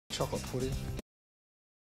chocolate pudding.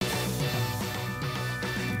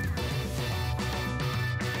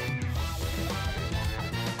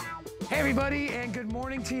 Hey everybody, and good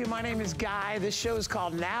morning to you. My name is Guy. This show is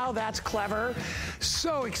called Now That's Clever.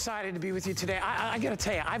 So excited to be with you today. I gotta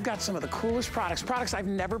tell you, I've got some of the coolest products I've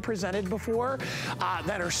never presented before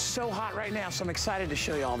that are so hot right now, so I'm excited to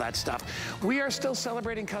show you all that stuff. We are still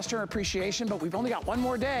celebrating customer appreciation, but we've only got one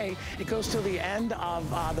more day. It goes till the end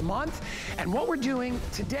of the month, and what we're doing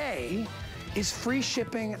today is free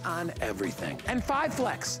shipping on everything. And 5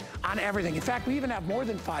 flex on everything. In fact, we even have more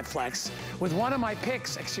than 5 flex with one of my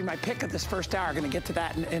picks, actually my pick of this first hour, gonna get to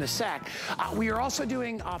that in a sec. We are also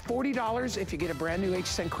doing $40 if you get a brand new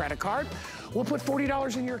HSN credit card. We'll put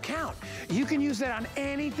 $40 in your account. You can use that on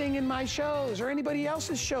anything in my shows or anybody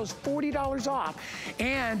else's shows, $40 off.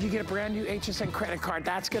 And you get a brand new HSN credit card.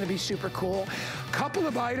 That's gonna be super cool. Couple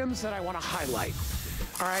of items that I wanna highlight.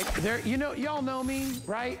 All right, y'all know me,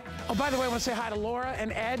 right? Oh, by the way, I want to say hi to Laura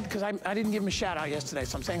and Ed, because I didn't give them a shout out yesterday,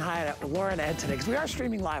 so I'm saying hi to Laura and Ed today, because we are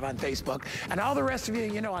streaming live on Facebook, and all the rest of you,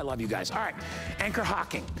 you know I love you guys. All right, Anchor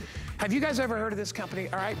Hocking. Have you guys ever heard of this company?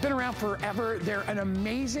 All right, been around forever. They're an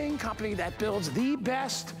amazing company that builds the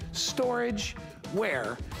best storage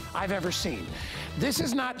ware I've ever seen. This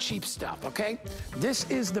is not cheap stuff, okay? This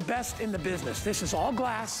is the best in the business. This is all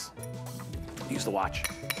glass. Use the watch.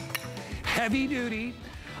 Heavy duty,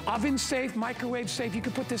 oven safe, microwave safe. You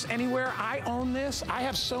can put this anywhere. I own this. I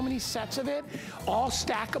have so many sets of it, all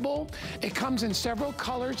stackable. It comes in several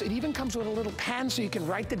colors. It even comes with a little pen so you can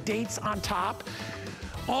write the dates on top.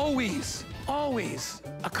 Always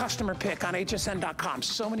a customer pick on hsn.com.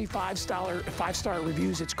 So many five-star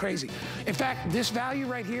reviews, it's crazy. In fact, this value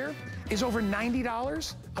right here is over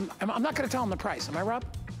 $90. I'm not gonna tell them the price, am I, Rob?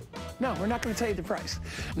 No, we're not gonna tell you the price.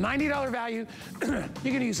 $90 value, you're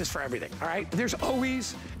gonna use this for everything, all right? There's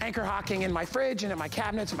always Anchor Hocking in my fridge and in my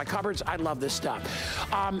cabinets and my cupboards. I love this stuff.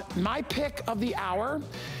 My pick of the hour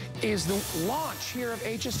is the launch here of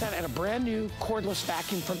HSN and a brand new cordless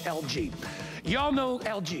vacuum from LG. Y'all know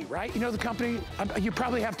LG, right? You know the company, you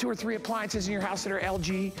probably have 2 or 3 appliances in your house that are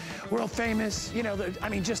LG, world famous, you know, I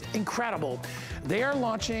mean, just incredible. They are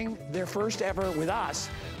launching their first ever with us,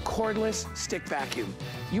 cordless stick vacuum.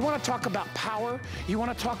 You wanna talk about power, you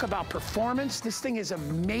wanna talk about performance, this thing is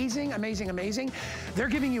amazing, amazing, amazing. They're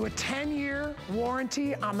giving you a 10-year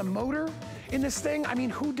warranty on the motor in this thing. I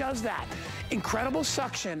mean, who does that? Incredible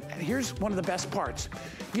suction, and here's one of the best parts.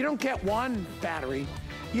 You don't get 1 battery,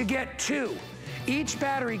 you get 2. Each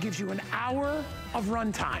battery gives you an hour of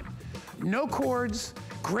runtime. No cords,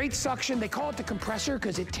 great suction. They call it the compressor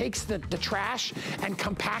because it takes the trash and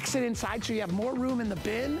compacts it inside so you have more room in the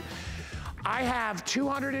bin. I have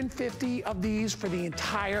 250 of these for the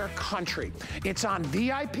entire country. It's on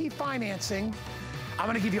VIP financing. I'm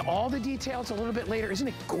gonna give you all the details a little bit later. Isn't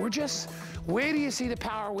it gorgeous? Where do you see the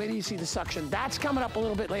power? Where do you see the suction? That's coming up a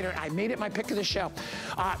little bit later. I made it my pick of the show.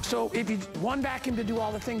 So if you one vacuum to do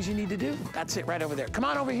all the things you need to do, that's it right over there. Come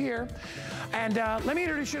on over here. And let me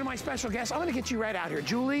introduce you to my special guest. I'm gonna get you right out here.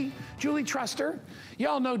 Julie Truster.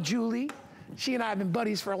 Y'all know Julie. She and I have been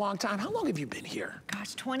buddies for a long time. How long have you been here?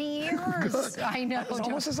 Gosh, 20 years. I know. It's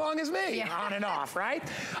almost as long as me, yeah. On and off, right?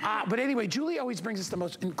 But anyway, Julie always brings us the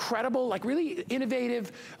most incredible, like really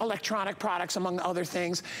innovative electronic products, among other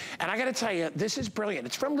things. And I gotta tell you, this is brilliant.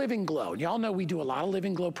 It's from Living Glow. Y'all know we do a lot of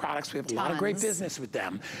Living Glow products. We have a lot of great business with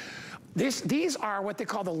them. These are what they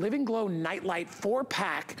call the Living Glow Nightlight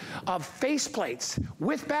 4-pack of faceplates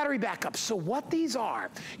with battery backup. So what these are,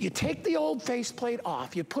 you take the old faceplate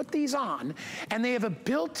off, you put these on, and they have a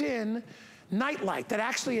built-in nightlight that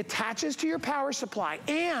actually attaches to your power supply,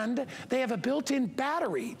 and they have a built-in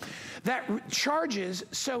battery that charges,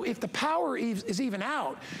 so if the power is even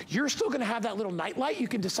out, you're still gonna have that little nightlight. You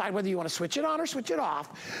can decide whether you wanna switch it on or switch it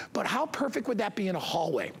off, but how perfect would that be in a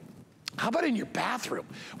hallway? How about in your bathroom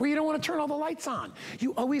where you don't want to turn all the lights on?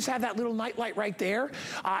 You always have that little night light right there,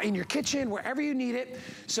 in your kitchen, wherever you need it.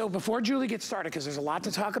 So before Julie gets started, because there's a lot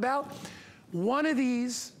to talk about, one of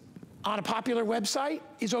these on a popular website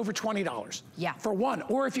is over $20. Yeah. For one,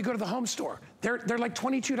 or if you go to the home store, they're like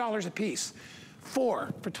 $22 a piece.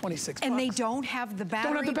 4 for 26 and bucks. they don't have the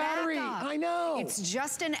battery. Don't have the battery, backup. I know. It's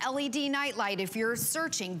just an LED nightlight. If you're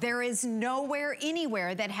searching, there is nowhere,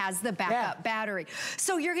 anywhere that has the backup battery.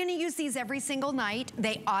 So you're gonna use these every single night.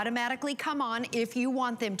 They automatically come on if you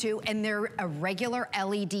want them to, and they're a regular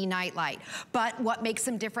LED nightlight. But what makes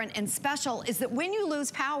them different and special is that when you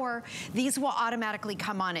lose power, these will automatically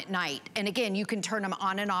come on at night. And again, you can turn them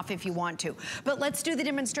on and off if you want to. But let's do the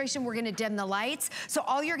demonstration. We're gonna dim the lights. So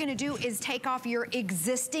all you're gonna do is take off your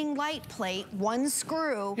existing light plate, one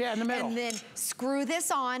screw. Yeah, in the middle. And then screw this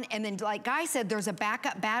on, and then like Guy said, there's a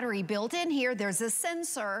backup battery built in here, there's a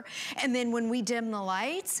sensor, and then when we dim the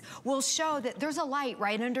lights, we'll show that there's a light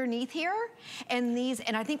right underneath here, and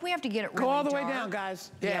I think we have to get it really dark. Go all the way down,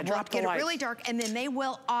 guys. Yeah, drop the lights. Get it really dark, and then they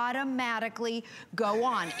will automatically go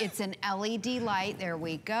on. It's an LED light, there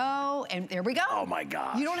we go, and there we go. Oh my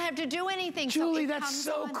God. You don't have to do anything. Julie, that's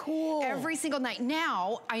so cool. Every single night.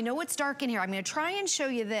 Now, I know it's dark in here. I'm gonna try and show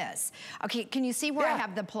you this. Okay, can you see where I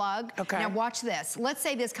have the plug? Okay. Now watch this. Let's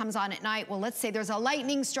say this comes on at night. Well, let's say there's a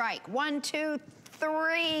lightning strike. 1, 2,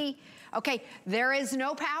 3. Okay, there is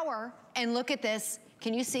no power. And look at this.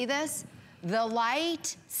 Can you see this? The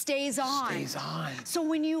light stays on. Stays on. So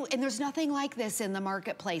when and there's nothing like this in the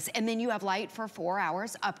marketplace. And then you have light for 4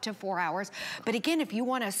 hours, up to 4 hours. But again, if you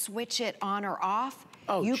wanna switch it on or off,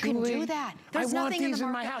 you can do that. There's I want nothing these in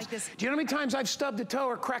my market house. like this. Do you know how many times I've stubbed a toe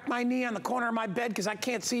or cracked my knee on the corner of my bed because I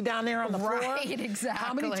can't see down there on the floor? Right, exactly.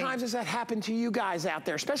 How many times has that happened to you guys out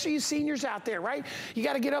there, especially you seniors out there, right? You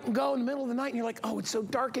got to get up and go in the middle of the night and you're like, oh, it's so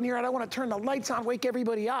dark in here. I don't want to turn the lights on, wake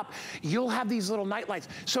everybody up. You'll have these little night lights.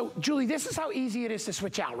 So, Julie, this is how easy it is to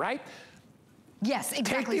switch out, right? Yes,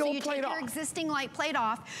 exactly. Take the so you take your off. existing light plate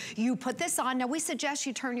off, you put this on. Now we suggest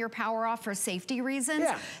you turn your power off for safety reasons.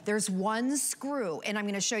 Yeah. There's one screw, and I'm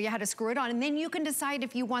gonna show you how to screw it on, and then you can decide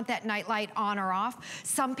if you want that night light on or off.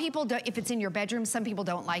 Some people, if it's in your bedroom, some people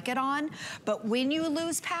don't like it on, but when you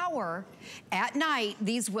lose power at night,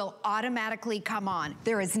 these will automatically come on.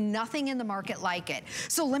 There is nothing in the market like it.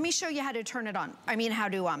 So let me show you how to turn it on. I mean, how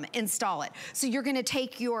to install it. So you're gonna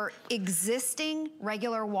take your existing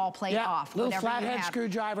regular wall plate off. Flathead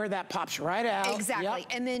screwdriver that pops right out. Exactly,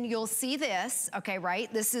 and then you'll see this, okay, right?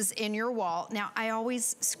 This is in your wall. Now, I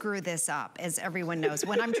always screw this up, as everyone knows.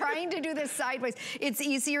 When I'm trying to do this sideways, it's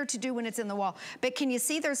easier to do when it's in the wall. But can you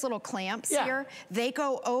see there's little clamps here? They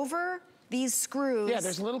go over these screws. Yeah,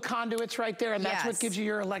 there's little conduits right there, and that's what gives you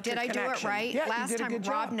your electric connection. Did I do it right? Yeah, Last time,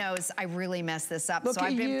 Rob knows I really messed this up, so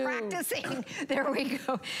I've been practicing. There we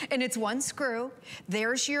go. And it's one screw.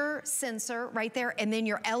 There's your sensor right there, and then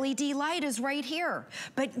your LED light is right here.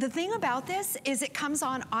 But the thing about this is it comes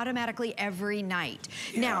on automatically every night.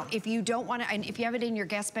 Now, if you don't want to, and if you have it in your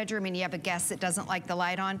guest bedroom and you have a guest that doesn't like the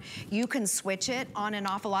light on, you can switch it on and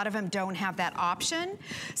off. A lot of them don't have that option.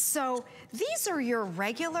 So these are your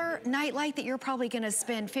regular night light that you're probably gonna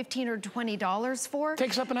spend $15 or $20 for.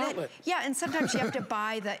 Takes up an outlet. Yeah, and sometimes you have to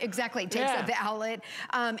buy it takes up the outlet.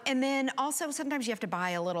 And then also sometimes you have to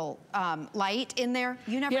buy a little light in there.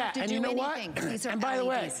 You never have to do anything. These are and by LEDs. the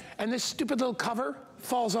way, and this stupid little cover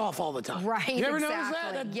falls off all the time. Right, You ever notice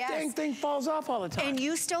that? That dang thing falls off all the time. And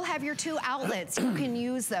you still have your 2 outlets. You can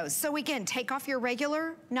use those. So again, take off your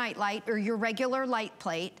regular night light or your regular light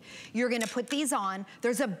plate. You're gonna put these on.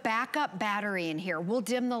 There's a backup battery in here. We'll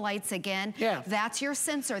dim the lights again. Yeah. That's your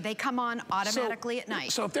sensor. They come on automatically at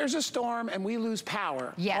night. So if there's a storm and we lose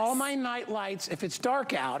power, all my night lights, if it's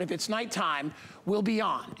dark out, if it's nighttime, will be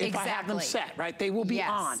on. If I have them set, right? They will be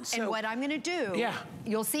on. So, and what I'm gonna do,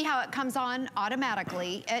 you'll see how it comes on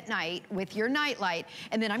automatically at night with your night light,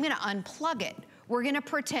 and then I'm gonna unplug it. We're gonna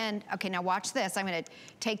pretend, okay, now watch this. I'm gonna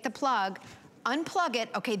take the plug, unplug it,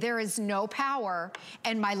 okay, there is no power,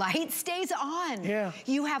 and my light stays on.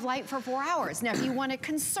 You have light for 4 hours. Now, if you wanna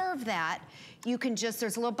conserve that, you can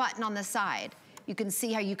there's a little button on the side. You can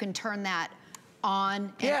see how you can turn that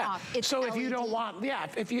on and off. It's so LED. if you don't want,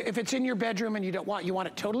 if it's in your bedroom and you want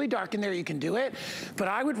it totally dark in there, you can do it. But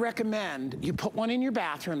I would recommend you put one in your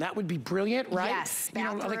bathroom. That would be brilliant, right? Yes, you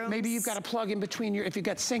know, like maybe you've got a plug in between if you've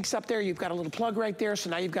got sinks up there, you've got a little plug right there. So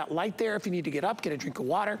now you've got light there. If you need to get up, get a drink of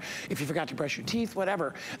water. If you forgot to brush your teeth,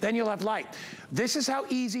 whatever, then you'll have light. This is how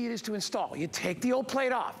easy it is to install. You take the old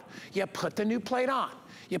plate off, you put the new plate on.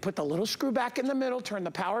 You put the little screw back in the middle, turn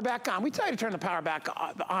the power back on. We tell you to turn the power back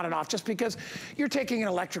on and off just because you're taking an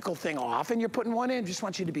electrical thing off and you're putting one in, just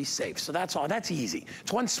want you to be safe. So that's all, that's easy.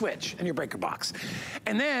 It's one switch in your breaker box.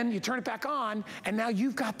 And then you turn it back on and now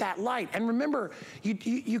you've got that light. And remember,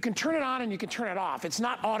 you can turn it on and you can turn it off. It's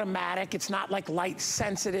not automatic, it's not like light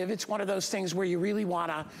sensitive. It's one of those things where you really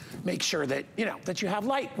wanna make sure that, that you have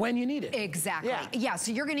light when you need it. Exactly, yeah,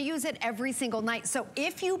 so you're gonna use it every single night. So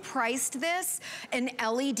if you priced this an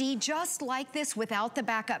LED just like this without the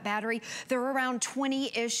backup battery, they're around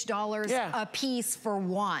 $20-ish a piece for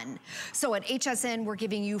one. So at HSN, we're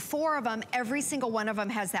giving you 4 of them. Every single one of them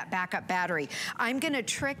has that backup battery. I'm gonna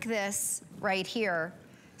trick this right here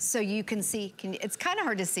so you can see, it's kind of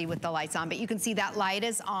hard to see with the lights on, but you can see that light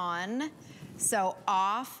is on. So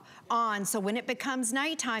off, on. So when it becomes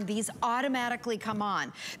nighttime, these automatically come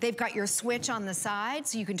on. They've got your switch on the side,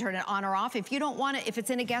 so you can turn it on or off. If you don't want it, if it's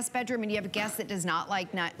in a guest bedroom and you have a guest that does not like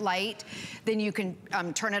light, then you can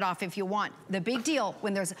turn it off if you want. The big deal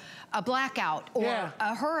when there's a blackout or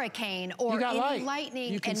a hurricane or any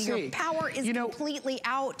lightning and your power is completely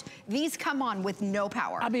out, these come on with no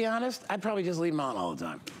power. I'll be honest, I'd probably just leave them on all the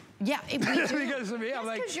time. Yeah, we do. Because of me, I'm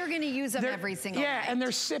like, you're going to use them every single night. And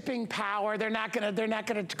they're sipping power. They're not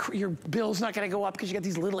gonna, your bill's not gonna go up because you got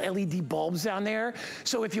these little LED bulbs down there.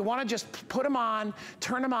 So if you want to just put them on,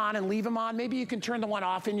 turn them on, and leave them on, maybe you can turn the one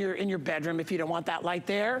off in your bedroom if you don't want that light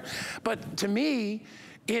there. But to me,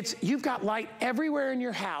 you've got light everywhere in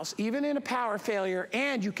your house, even in a power failure,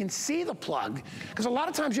 and you can see the plug. Because a lot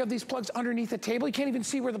of times you have these plugs underneath the table, you can't even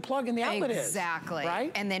see where the plug in the outlet is. Exactly. Right?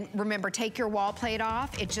 And then remember, take your wall plate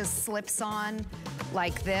off. It just slips on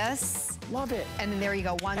like this. Love it. And then there you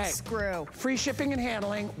go, one screw. Free shipping and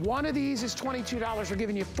handling. One of these is $22. We're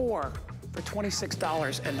giving you 4 for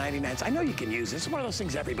 $26.99. I know you can use this. It's one of those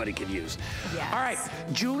things everybody can use. Yes. All right,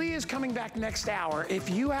 Julie is coming back next hour. If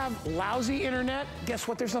you have lousy internet, guess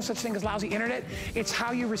what? There's no such thing as lousy internet. It's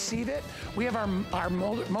how you receive it. We have our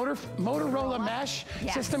Motorola Mesh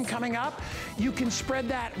system coming up. You can spread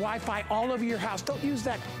that Wi-Fi all over your house. Don't use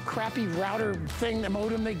that crappy router thing, the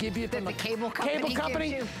modem they give you from the cable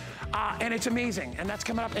company. And it's amazing, and that's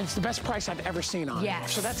coming up, and it's the best price I've ever seen on it.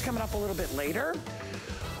 Yes. So that's coming up a little bit later.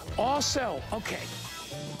 Also,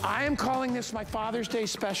 I am calling this my Father's Day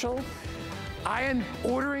special. I am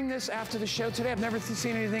ordering this after the show today. I've never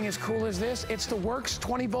seen anything as cool as this. It's the Works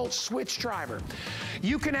 20-volt switch driver.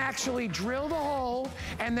 You can actually drill the hole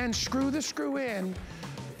and then screw the screw in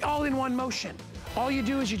all in one motion. All you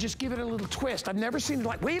do is you just give it a little twist. I've never seen it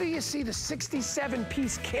like, wait till you see the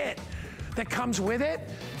 67-piece kit that comes with it.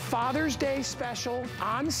 Father's Day special,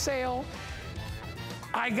 on sale.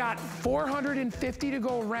 I got 450 to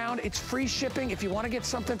go around. It's free shipping. If you want to get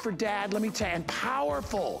something for Dad, let me tell you, and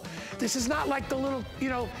powerful. This is not like the little,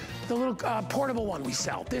 portable one we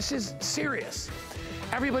sell. This is serious.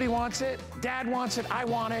 Everybody wants it. Dad wants it. I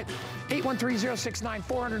want it. 813-069,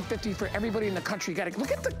 450 for everybody in the country. You got to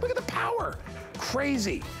look at the power.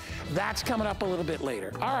 Crazy. That's coming up a little bit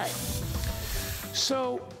later. All right.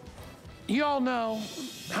 So you all know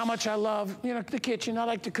how much I love, the kitchen. I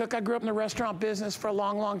like to cook. I grew up in the restaurant business for a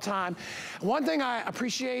long, long time. One thing I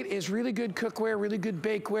appreciate is really good cookware, really good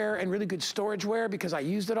bakeware, and really good storageware because I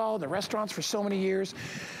used it all in the restaurants for so many years.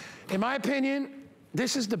 In my opinion,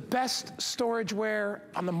 this is the best storageware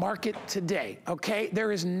on the market today, okay?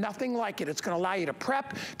 There is nothing like it. It's gonna allow you to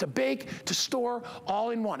prep, to bake, to store,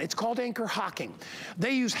 all in one. It's called Anchor Hocking.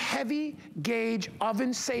 They use heavy gauge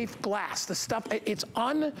oven-safe glass. The stuff, it's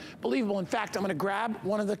unbelievable. In fact, I'm gonna grab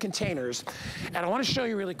one of the containers, and I wanna show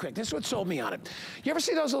you really quick. This is what sold me on it. You ever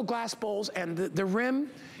see those little glass bowls, and the rim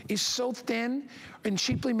is so thin and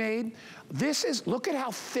cheaply made? Look at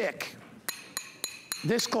how thick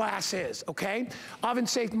this glass is, okay? Oven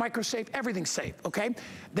safe, micro safe, everything's safe, okay?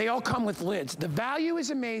 They all come with lids. The value is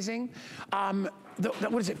amazing.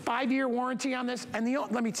 What is it, 5-year warranty on this? And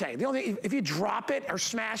let me tell you, if you drop it or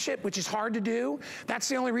smash it, which is hard to do, that's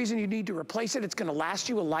the only reason you need to replace it. It's gonna last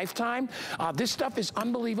you a lifetime. This stuff is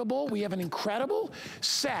unbelievable. We have an incredible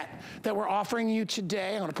set that we're offering you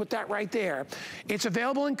today. I'm gonna put that right there. It's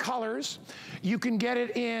available in colors. You can get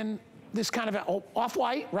it in this kind of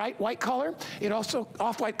off-white, right? White color. It also,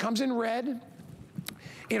 off-white comes in red.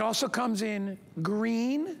 It also comes in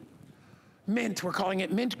green, mint, we're calling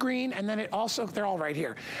it mint green, and then it also, they're all right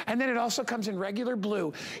here. And then it also comes in regular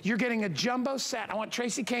blue. You're getting a jumbo set. I want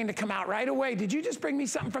Tracy Kane to come out right away. Did you just bring me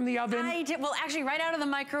something from the oven? I did, well, actually right out of the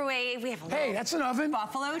microwave. We have a hey, that's an oven.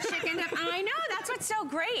 Buffalo chicken. I know, that's what's so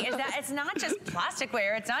great, is that it's not just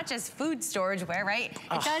plasticware, it's not just food storageware, right?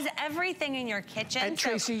 It does everything in your kitchen. And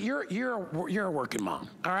Tracy, you're a working mom,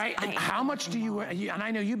 all right? How much do you, and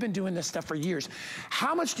I know you've been doing this stuff for years,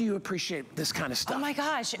 how much do you appreciate this kind of stuff? Oh my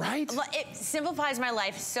gosh. Right? It simplifies my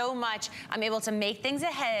life so much. I'm able to make things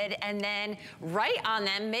ahead and then write on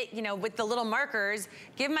them, with the little markers,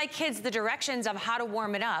 give my kids the directions of how to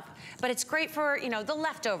warm it up. But it's great for, the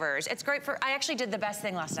leftovers. It's great for, I actually did the best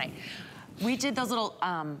thing last night. We did those little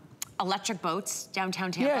electric boats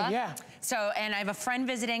downtown Tampa. Yeah. So, and I have a friend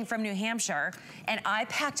visiting from New Hampshire, and I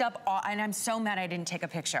packed up all, and I'm so mad I didn't take a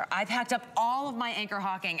picture. I packed up all of my Anchor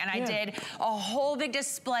Hocking, and I did a whole big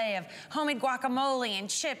display of homemade guacamole and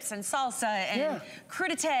chips and salsa and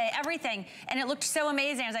crudité, everything. And it looked so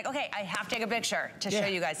amazing. I was like, okay, I have to take a picture to show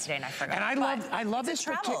you guys today, and I forgot. And I love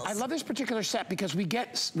this particular set because we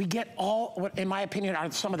get all what, in my opinion,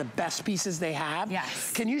 are some of the best pieces they have.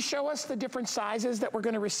 Yes. Can you show us the different sizes that we're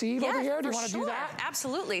going to receive? Yeah, over here? Do you want to do that?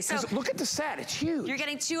 Absolutely. So look at the set, it's huge. You're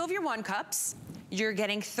getting 2 of your 1 cups. You're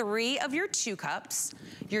getting 3 of your 2 cups.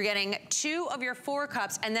 You're getting 2 of your 4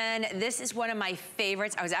 cups. And then this is one of my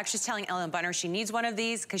favorites. I was actually telling Ellen Bunner she needs one of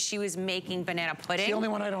these because she was making banana pudding. It's the only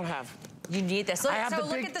one I don't have. You need this. Look,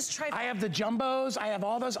 look at this tripod. I have the jumbos. I have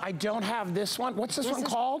all those. I don't have this one. What's this one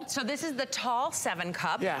called? So this is the tall 7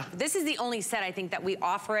 cup. Yeah. This is the only set I think that we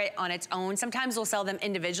offer it on its own. Sometimes we'll sell them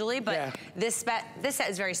individually, but this set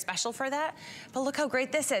is very special for that. But look how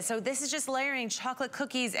great this is. So this is just layering chocolate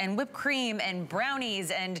cookies and whipped cream and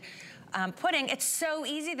brownies and pudding. It's so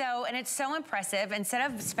easy though, and it's so impressive. Instead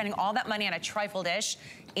of spending all that money on a trifle dish,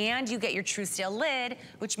 and you get your true steel lid,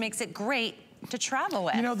 which makes it great to travel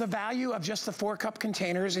with. You know, the value of just the 4-cup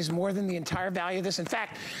containers is more than the entire value of this. In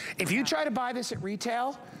fact, if you try to buy this at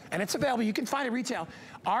retail, and it's available, you can find it at retail,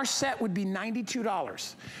 our set would be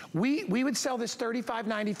 $92. We would sell this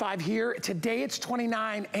 $35.95 here. Today it's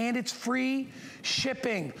 $29, and it's free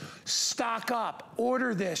shipping. Stock up,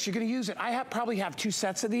 order this, you're gonna use it. I probably have 2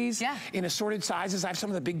 sets of these in assorted sizes. I have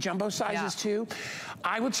some of the big jumbo sizes too.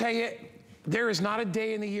 I would tell you, there is not a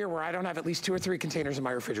day in the year where I don't have at least 2 or 3 containers in my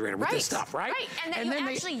refrigerator with this stuff, right? And then you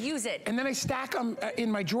actually use it. And then I stack them in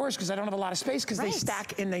my drawers because I don't have a lot of space because they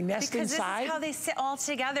stack and they nest inside. Because this is how they sit all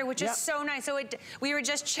together, which is so nice. So we were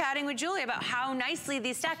just chatting with Julie about how nicely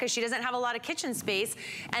these stack because she doesn't have a lot of kitchen space.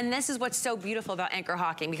 And this is what's so beautiful about Anchor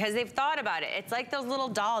Hawking because they've thought about it. It's like those little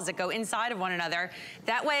dolls that go inside of one another.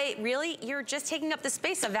 That way, really, you're just taking up the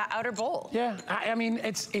space of that outer bowl. Yeah, I mean,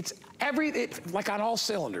 it's like on all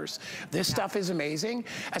cylinders. This stuff is amazing.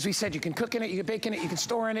 As we said, you can cook in it, you can bake in it, you can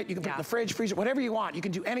store in it, you can put it in the fridge, freezer, whatever you want. You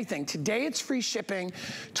can do anything. Today it's free shipping,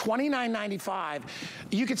 $29.95.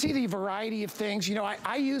 You can see the variety of things. You know,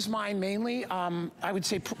 I use mine mainly, I would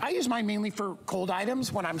say, I use mine mainly for cold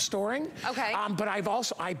items when I'm storing. Okay. But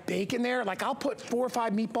I bake in there. Like I'll put 4 or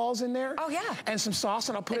 5 meatballs in there. Oh yeah. And some sauce,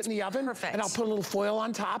 and I'll put it in the oven. Perfect. And I'll put a little foil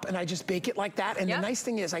on top, and I just bake it like that. And the nice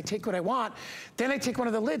thing is I take what I want, then I take one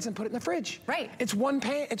of the lids and put it in the fridge. Right. It's one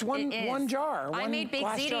pan, it's one jar. I made baked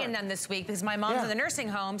ziti in them this week because my mom's in the nursing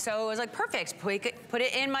home, so it was like perfect. Put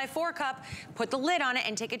it in my 4-cup, put the lid on it,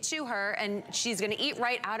 and take it to her, and she's gonna eat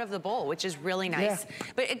right out of the bowl, which is really nice.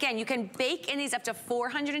 But again, you can bake in these up to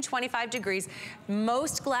 425 degrees.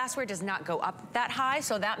 Most glassware does not go up that high,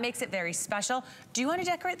 so that makes it very special. Do you want to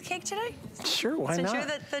decorate the cake today? Sure, why not? Since you're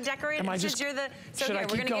the decorator, should I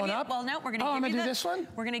keep we're gonna going give you, up? well, no, we're gonna I'm give you gonna do this one?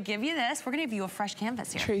 We're gonna give you this. We're gonna give you a fresh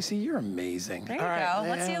canvas here. Tracy, you're amazing. There you go.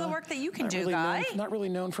 Let's see the work that you can do, Guy. Not really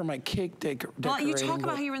known for my cake decorating. Well, you talk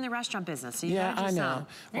about how you're in the restaurant business. So you I know.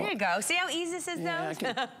 There you go. See how easy this is,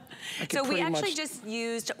 though? So we actually just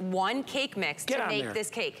used 1 cake mix to make this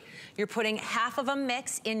cake. You're putting half of a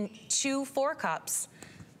mix in 2 4-cups.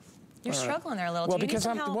 You're struggling there a little. Well, because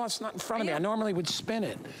it's not in front of me. I normally would spin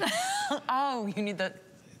it. Oh, you need the...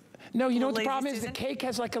 No, you know what the problem is? The cake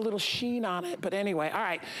has like a little sheen on it. But anyway, all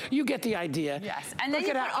right, you get the idea. Yes, and then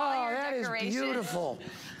you put all your decorations. That is beautiful.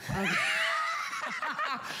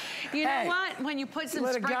 You know what? When you put some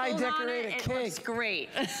sprinkles on it looks great.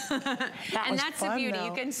 And that's the beauty.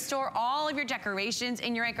 You can store all of your decorations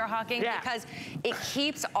in your Anchor Hawking because it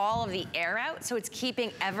keeps all of the air out, so it's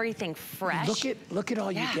keeping everything fresh. Look at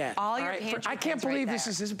all you get. All your pantry. I can't believe this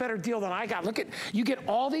is a better deal than I got. You get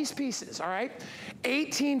all these pieces, all right?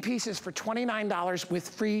 18 pieces for $29 with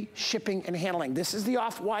free shipping and handling. This is the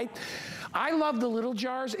off-white. I love the little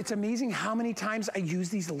jars. It's amazing how many times I use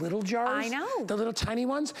these little jars. I know. The little tiny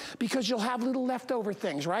ones, because you'll have little leftover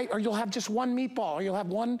things, right? Or you'll have just 1 meatball, or you'll have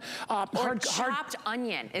 1 chopped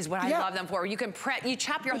onion is what I love them for. You can you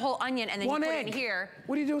chop your whole onion and then you put it in here.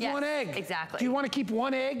 What do you do with 1 egg? Exactly. Do you want to keep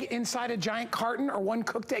 1 egg inside a giant carton or 1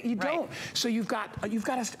 cooked egg? You don't. So you've got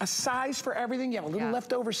a size for everything. You have a little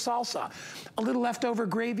leftover salsa, a little leftover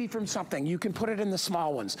gravy from something. You can put it in the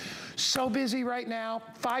small ones. So busy right now.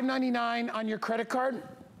 $5.99 on your credit card.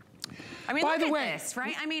 I mean, look at this,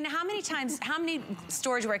 right? I mean, how many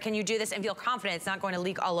storageware can you do this and feel confident it's not going to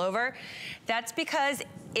leak all over? That's because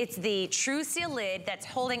it's the True Seal lid that's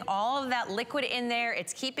holding all of that liquid in there.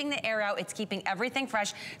 It's keeping the air out. It's keeping everything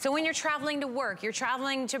fresh. So when you're traveling to work, you're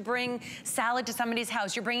traveling to bring salad to somebody's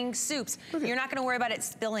house, you're bringing soups, you're not going to worry about it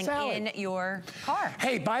spilling in your car.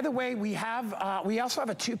 Hey, by the way, we also have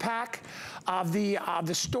a 2-pack of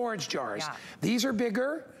the storage jars. These are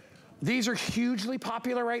bigger. These are hugely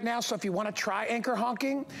popular right now, so if you want to try anchor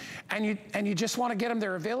honking and you just want to get them,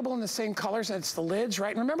 they're available in the same colors, and it's the lids,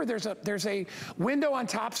 right? And remember, there's a window on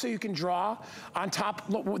top so you can draw on top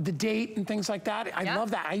the date and things like that. I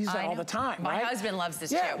love that. I use that all the time, My right? husband loves this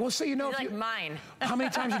too. Yeah, well, so you know, like mine. How many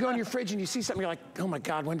times you go in your fridge and you see something, you're like, oh my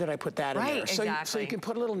God, when did I put that in there? So you can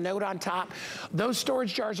put a little note on top. Those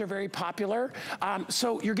storage jars are very popular.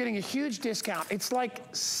 So you're getting a huge discount. It's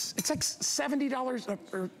like $70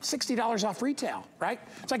 or $60 off retail, right?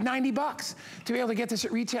 It's like 90 bucks to be able to get this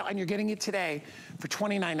at retail, and you're getting it today for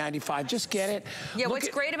 $29.95. Just get it. Yeah, what's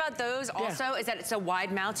great about those also is that it's a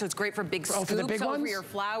wide mouth, so it's great for big scoops for the big ones? Over your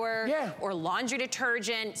flour or laundry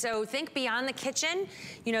detergent. So think beyond the kitchen.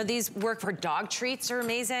 You know, these work for dog treats, are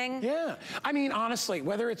amazing. Yeah, I mean, honestly,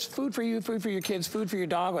 whether it's food for you, food for your kids, food for your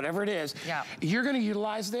dog, whatever it is, you're gonna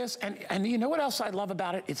utilize this. And you know what else I love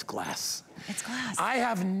about it? It's glass. It's glass. I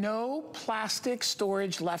have no plastic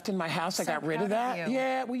storage left in my house. I got rid of that.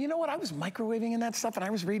 Yeah, well, you know what? I was microwaving in that stuff, and I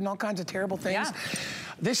was reading all kinds of terrible things. Yeah.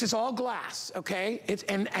 This is all glass, okay?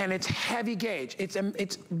 And it's heavy gauge.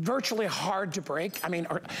 It's virtually hard to break. I mean,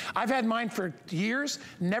 I've had mine for years,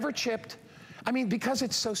 never chipped. I mean, because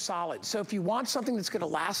it's so solid. So if you want something that's gonna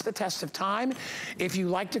last the test of time, if you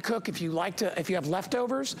like to cook, if you have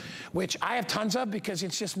leftovers, which I have tons of because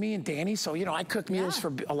it's just me and Danny, so you know, I cook meals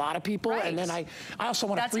for a lot of people, and then I also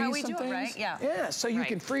want to freeze some things. That's how we do it, right? Yeah. Yeah, so you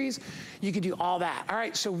can freeze, you can do all that. All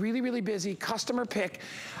right, so really, really busy, customer pick.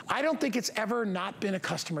 I don't think it's ever not been a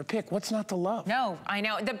customer pick. What's not to love? No, I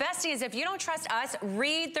know. The best thing is if you don't trust us,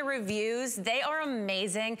 read the reviews. They are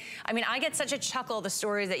amazing. I mean, I get such a chuckle the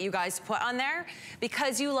stories that you guys put on there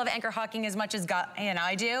because you love anchor honking as much as God and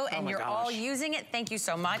I do, and you're all using it. Thank you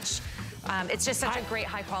so much. It's just such a great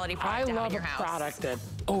high quality product to have in your house. I love a product that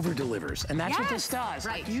over delivers, and that's what this does.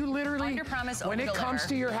 Right. Like you literally, Under promise, when it comes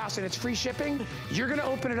to your house and it's free shipping, you're gonna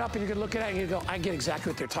open it up and you're gonna look at it and you go, I get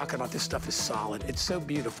exactly what they're talking about. This stuff is solid. It's so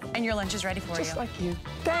beautiful. And your lunch is ready for you. Just like you.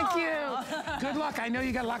 Thank you. Good luck. I know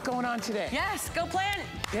you got a lot going on today. Yes, go plan.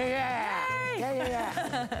 Yeah.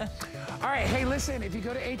 All right, hey, listen, if you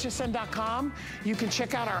go to hsn.com, you can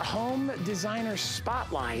check out our Home Designer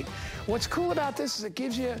Spotlight. What's cool about this is it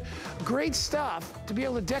gives you great stuff to be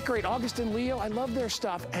able to decorate. August and Leo, I love their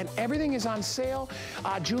stuff, and everything is on sale.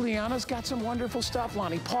 Juliana's got some wonderful stuff,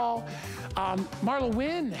 Lonnie Paul. Marla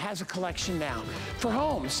Wynn has a collection now for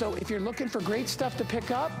home. So if you're looking for great stuff to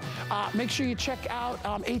pick up, make sure you check out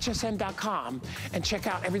hsn.com and check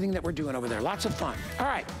out everything that we're doing over there. Lots of fun. All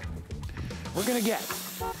right, we're gonna get,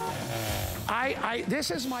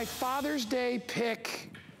 this is my Father's Day pick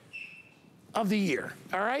of the year,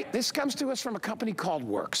 all right? This comes to us from a company called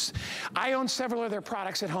Works. I own several of their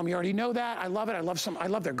products at home. You already know that. I love it. I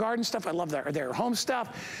love their garden stuff. I love their home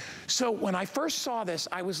stuff. So when I first saw this,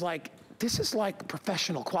 I was like, this is like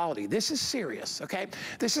professional quality. This is serious, okay?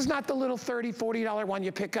 This is not the little $30, $40 one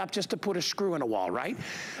you pick up just to put a screw in a wall, right?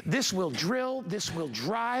 This will drill, this will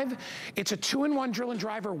drive. It's a 2-in-1 drill and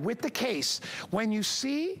driver with the case. When you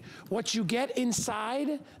see what you get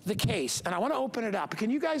inside the case, and I wanna open it up.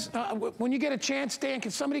 Can you guys, when you get a chance, Dan,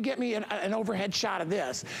 can somebody get me an overhead shot of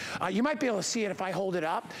this? You might be able to see it if I hold it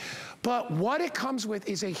up. But what it comes with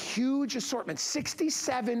is a huge assortment,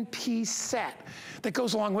 67-piece set that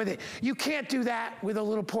goes along with it. You can't do that with a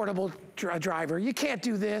little portable driver. You can't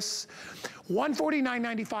do this.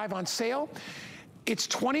 $149.95 on sale. It's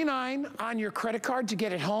 $29 on your credit card to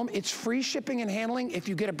get it home. It's free shipping and handling. If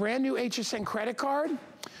you get a brand new HSN credit card,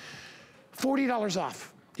 $40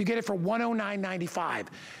 off. You get it for $109.95.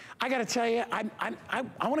 I gotta tell you, I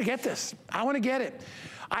wanna get this. I wanna get it.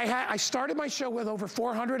 I started my show with over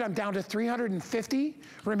 400. I'm down to 350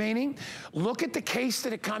 remaining. Look at the case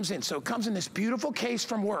that it comes in. So it comes in this beautiful case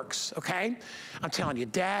from Works, okay? I'm telling you,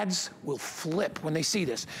 dads will flip when they see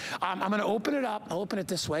this. I'm gonna open it up. I'll open it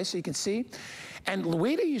this way so you can see. And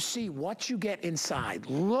wait till you see what you get inside.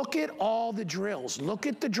 Look at all the drills. Look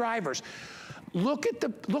at the drivers. Look at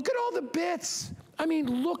all the bits. I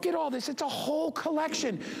mean, look at all this. It's a whole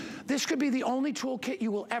collection. This could be the only toolkit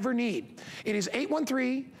you will ever need. It is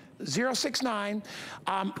 813-069.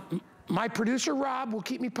 My producer, Rob, will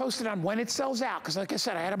keep me posted on when it sells out, because like I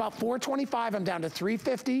said, I had about 425. I'm down to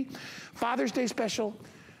 350. Father's Day special.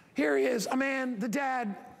 Here he is, a man, the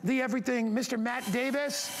dad, the everything, Mr. Matt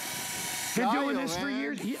Davis. Been doing this for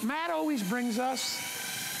years. Matt always brings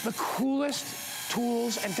us the coolest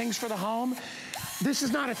tools and things for the home. This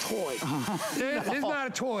is not a toy. This is not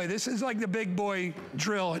a toy. This is like the big boy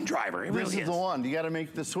drill and driver. It really is. This is the one. You got to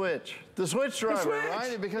make the switch. The switch driver,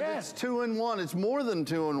 right? Because it's 2-in-1. It's more than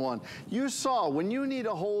 2-in-1. You saw, when you need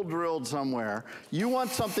a hole drilled somewhere, you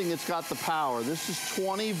want something that's got the power. This is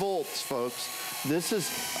 20 volts, folks. This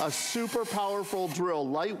is a super powerful drill.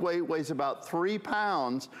 Lightweight, weighs about 3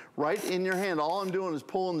 pounds, right in your hand. All I'm doing is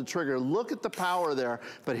pulling the trigger. Look at the power there.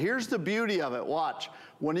 But here's the beauty of it. Watch.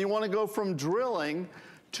 When you want to go from drilling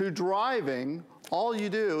to driving, all you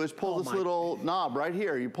do is pull this little knob right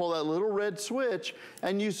here. You pull that little red switch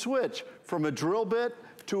and you switch from a drill bit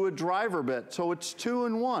to a driver bit. So it's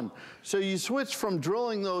 2-in-1. So you switch from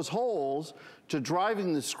drilling those holes to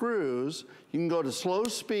driving the screws. You can go to slow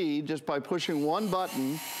speed just by pushing one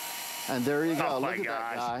button. And there you go. Oh Look at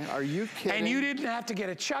that guy. Are you kidding? And you didn't have to get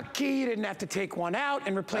a chuck key. You didn't have to take one out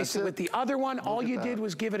and replace it with the other one. All you did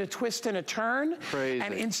was give it a twist and a turn. Crazy.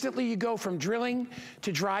 And instantly you go from drilling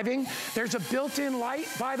to driving. There's a built-in light,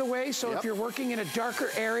 by the way, so if you're working in a darker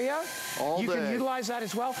area, you can utilize that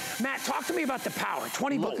as well. Matt, talk to me about the power.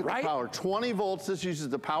 20 volt, right? The power. 20 volts. This uses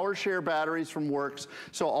the power share batteries from Works.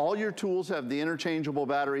 So all your tools have the interchangeable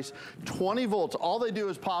batteries. 20 volts. All they do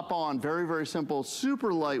is pop on. Very, very simple.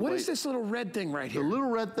 Super lightweight. What is this little red thing right here? The little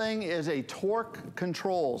red thing is a torque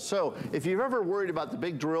control. So if you've ever worried about the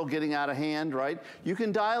big drill getting out of hand, right, you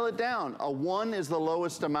can dial it down. A 1 is the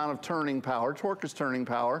lowest amount of turning power. Torque is turning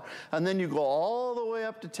power. And then you go all the way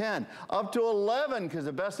up to 10, up to 11, because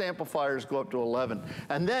the best amplifiers go up to 11.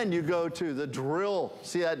 And then you go to the drill.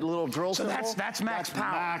 See that little drill symbol? That's max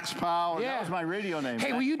power. Max power. Yeah. That was my radio name.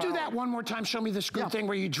 Hey, will you do that one more time? Show me the screw thing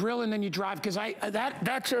where you drill and then you drive, because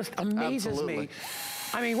that just amazes me.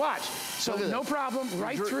 I mean, watch. So no problem,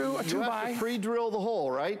 right through a 2x. You have to pre-drill the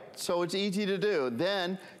hole, right? So it's easy to do.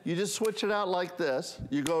 Then you just switch it out like this.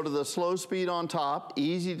 You go to the slow speed on top,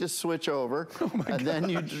 easy to switch over, and then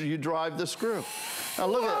you drive the screw. Now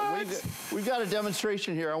look at it. We've got a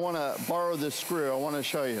demonstration here. I want to borrow this screw. I want to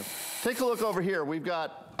show you. Take a look over here. We've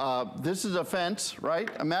got this is a fence, right?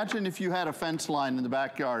 Imagine if you had a fence line in the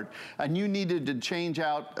backyard and you needed to change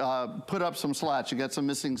out, put up some slats. You got some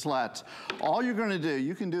missing slats. All you're going to do,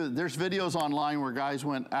 you can do it. There's videos online where guys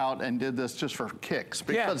went out and did this just for kicks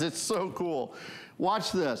because it's so cool.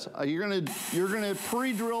 Watch this. You're gonna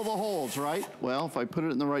pre-drill the holes, right? Well, if I put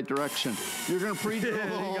it in the right direction, you're gonna pre-drill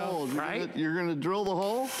the holes. You're gonna drill the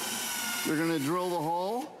hole. You're gonna drill the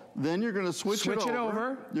hole. Then you're going to switch it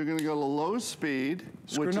over. You're going to go to low speed,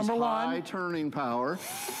 which is high turning power.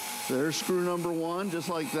 There's screw number 1, just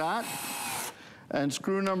like that. And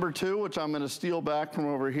screw number 2, which I'm going to steal back from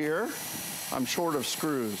over here. I'm short of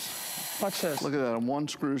screws. Watch this. Look at that. I'm 1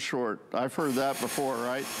 screw short. I've heard that before,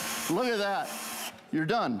 right? Look at that. You're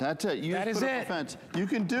done. That's it. You just put up the fence. You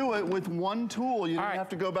can do it with 1 tool. You don't have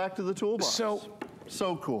to go back to the toolbox.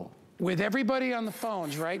 So cool. With everybody on the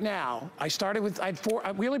phones right now, I started with,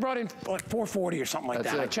 we only brought in like 440 or something like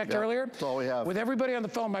that. I checked earlier. That's all we have. With everybody on the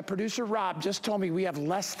phone, my producer Rob just told me we have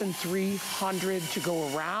less than 300 to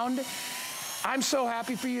go around. I'm so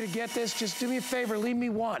happy for you to get this. Just do me a favor, leave me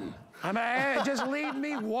 1. Just leave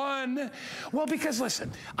me 1. Well, because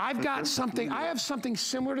listen, I've got something, I have something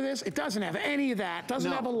similar to this. It doesn't have any of that,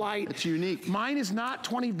 doesn't have a light. It's unique. Mine is not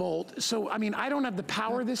 20 volt, so I mean, I don't have the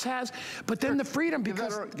power this has, but then the freedom,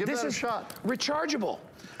 because this is rechargeable.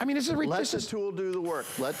 I mean, this is Let the tool do the work.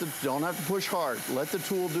 Don't have to push hard. Let the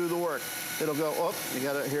tool do the work. It'll go, you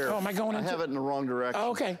got it here. Oh, am I going I have it in the wrong direction. Oh,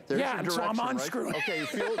 okay. There's your direction, so I'm unscrewing. Okay, you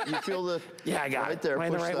feel the, I got right it. there. Am I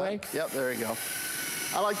in the right way? Yep, there you go.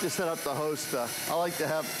 I like to set up the host. I like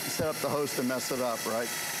to set up the host and mess it up, right?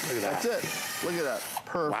 Look at that. That's it. Look at that.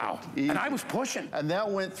 Perfect. Wow. Easy. And I was pushing. And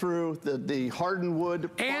that went through the hardened wood.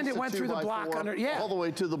 And it went through the block under, all the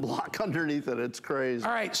way to the block underneath it. It's crazy.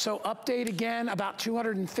 All right, so update again, about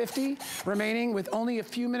 250 remaining with only a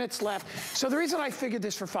few minutes left. So the reason I figured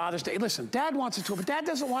this for Father's Day, listen, Dad wants a tool, but Dad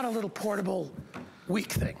doesn't want a little portable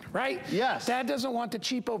weak thing, right? Yes. Dad doesn't want the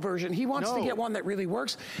cheapo version. He wants to get one that really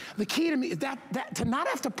works. The key to me is that to not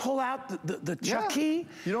have to pull out the chuck key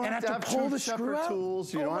and have to pull the screw out.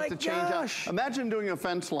 Tools. You don't have to change out. Imagine doing a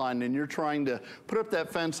fence line and you're trying to put up that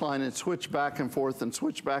fence line and switch back and forth and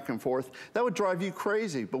switch back and forth. That would drive you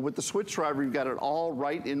crazy. But with the switch driver, you've got it all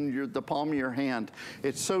right in the palm of your hand.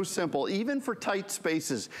 It's so simple, even for tight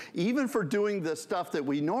spaces, even for doing the stuff that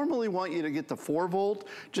we normally want you to get the 4 volt,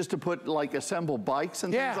 just to put assemble bikes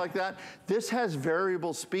and things like that. This has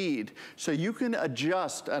variable speed, so you can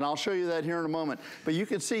adjust, and I'll show you that here in a moment. But you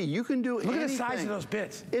can see, you can do anything. Look at the size of those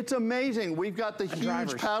bits. It's amazing. We've got the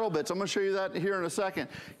huge paddle bits. I'm gonna show you that here in a second.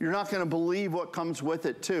 You're not gonna believe what comes with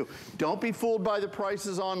it too. Don't be fooled by the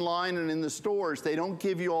prices online and in the stores. They don't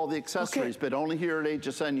give you all the accessories, but only here at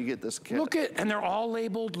HSN you get this kit. Look at, and they're all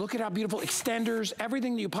labeled. Look at how beautiful, extenders,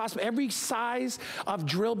 everything that you possibly, every size of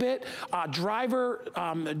drill bit,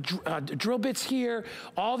 drill bits here,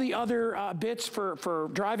 all the other bits for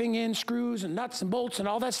driving in, screws and nuts and bolts and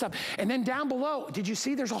all that stuff. And then down below, did you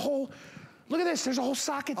see there's a whole, look at this, there's a whole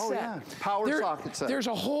socket set. Yeah, power socket set. There's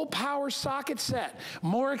a whole power socket set,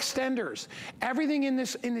 more extenders. Everything in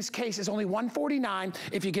this case is only $149.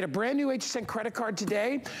 If you get a brand new HSN credit card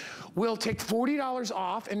today, we'll take $40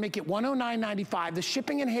 off and make it $109.95. The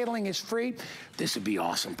shipping and handling is free. This would be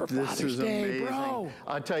awesome for Father's Day, bro.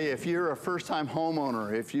 I tell you, if you're a first-time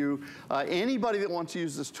homeowner, if you, anybody that wants to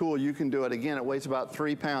use this tool, you can do it. Again, it weighs about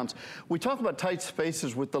 3 pounds. We talk about tight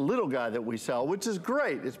spaces with the little guy that we sell, which is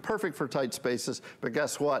great. It's perfect for tight spaces, but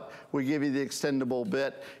guess what? We give you the extendable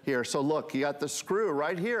bit here. So look, you got the screw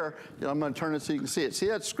right here. I'm gonna turn it so you can see it. See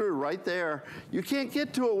that screw right there? You can't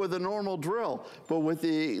get to it with a normal drill, but with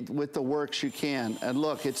the works you can. And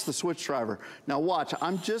look, it's the switch driver. Now watch,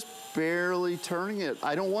 I'm just barely turning it.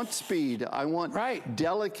 I don't want speed. I want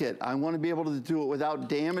delicate. I want to be able to do it without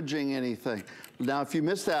damaging anything. Now if you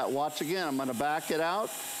miss that, watch again. I'm gonna back it out.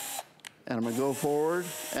 And I'm gonna go forward,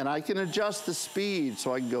 and I can adjust the speed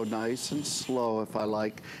so I can go nice and slow if I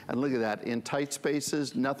like. And look at that, in tight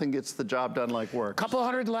spaces, nothing gets the job done like work. Couple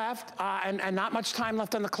hundred left, and not much time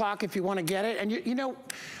left on the clock if you wanna get it. And you know,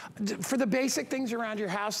 for the basic things around your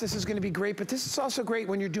house, this is gonna be great, but this is also great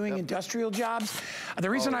when you're doing industrial jobs. The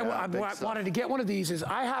reason I wanted to get one of these is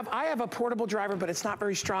I have a portable driver, but it's not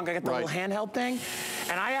very strong. I got the little handheld thing.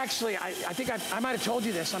 And I think I might have told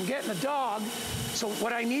you this, I'm getting a dog, so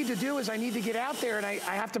what I need to do is I need to get out there and I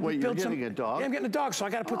have to build some. Wait, you're getting a dog? Yeah, I'm getting a dog, so I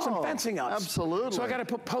got to put some fencing up. Absolutely. So I got to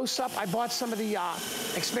put posts up. I bought some of the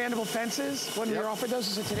expandable fences when we were offered those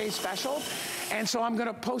as a today's special. And so I'm going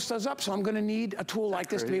to post those up, so I'm going to need a tool like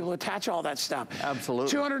this to be able to attach all that stuff.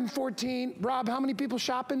 Absolutely. 214. Rob, how many people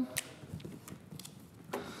shopping?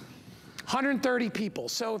 130 people.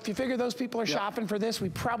 So if you figure those people are shopping for this, we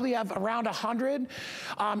probably have around 100.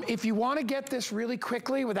 If you want to get this really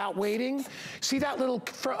quickly without waiting, see that little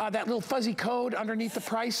fuzzy code underneath the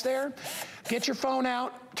price there? Get your phone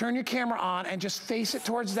out, turn your camera on, and just face it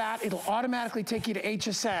towards that. It'll automatically take you to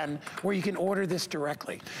HSN where you can order this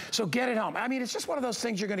directly. So get it home. I mean, it's just one of those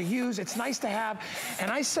things you're going to use. It's nice to have. And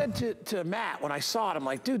I said to Matt when I saw it, I'm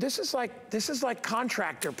like, dude, this is like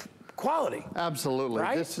contractor quality. Absolutely.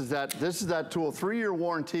 Right? This is that tool. 3-year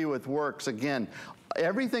warranty with Works. Again,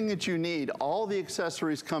 everything that you need, all the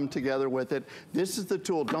accessories come together with it. This is the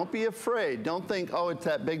tool. Don't be afraid. Don't think, oh, it's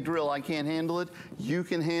that big drill, I can't handle it. You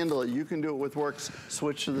can handle it. You can do it with Works.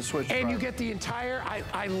 Switch to the switch driver. And you get the entire,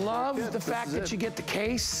 I love the fact that you get the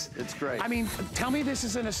case. It's great. I mean, tell me this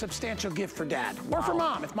isn't a substantial gift for dad or for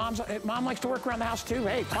mom. If mom likes to work around the house too,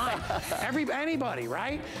 hey, fine. Anybody,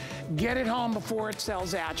 right? Get it home before it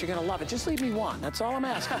sells out. You're gonna love it. Just leave me one. That's all I'm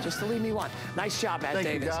asking. Just to leave me one. Nice job, Matt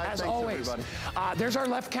Davis. As always. There's our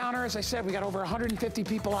left counter. As I said, we got over 150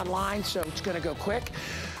 people online, so it's gonna go quick.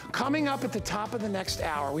 Coming up at the top of the next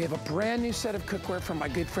hour, we have a brand new set of cookware from my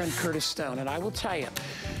good friend Curtis Stone, and I will tell you,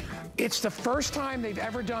 it's the first time they've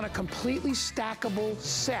ever done a completely stackable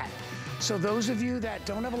set. So those of you that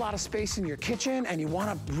don't have a lot of space in your kitchen and you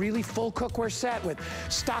want a really full cookware set with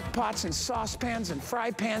stock pots and saucepans and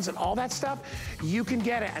fry pans and all that stuff, you can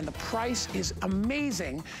get it. And the price is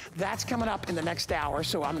amazing. That's coming up in the next hour.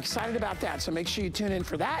 So I'm excited about that. So make sure you tune in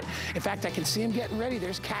for that. In fact, I can see him getting ready.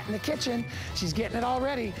 There's Kat in the kitchen. She's getting it all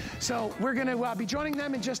ready. So we're going to be joining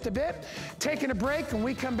them in just a bit. Taking a break. When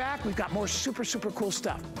we come back, we've got more super, super cool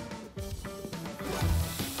stuff.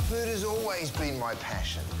 Food has always been my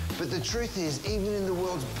passion. But the truth is, even in the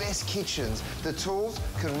world's best kitchens, the tools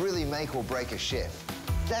can really make or break a chef.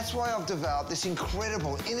 That's why I've developed this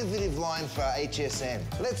incredible, innovative line for HSN.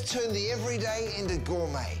 Let's turn the everyday into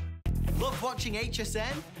gourmet. Love watching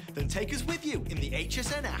HSN? Then take us with you in the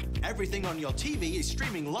HSN app. Everything on your TV is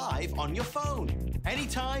streaming live on your phone.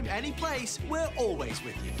 Anytime, any place, we're always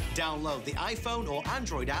with you. Download the iPhone or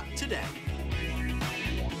Android app today.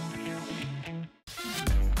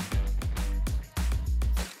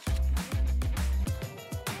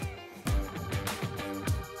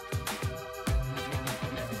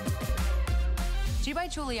 G by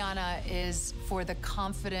Juliana is for the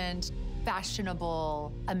confident,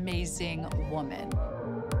 fashionable, amazing woman.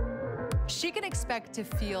 She can expect to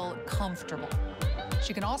feel comfortable.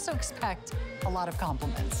 she can also expect a lot of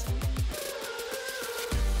compliments.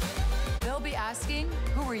 They'll be asking,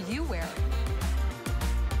 who are you wearing?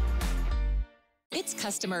 It's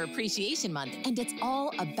Customer Appreciation Month, and it's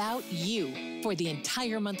all about you. For the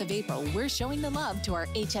entire month of April, we're showing the love to our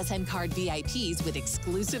HSN card VIPs with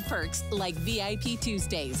exclusive perks like VIP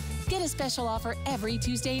Tuesdays. Get a special offer every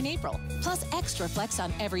Tuesday in April, plus extra flex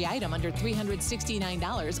on every item under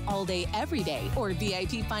 $369 all day, every day, or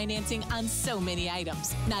VIP financing on so many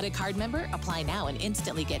items. Not a card member? Apply now and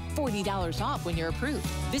instantly get $40 off when you're approved.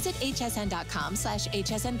 Visit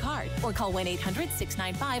hsn.com/HSN card or call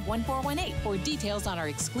 1-800-695-1418 for details on our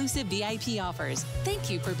exclusive VIP offers.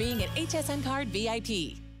 Thank you for being an HSN Card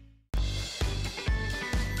VIP.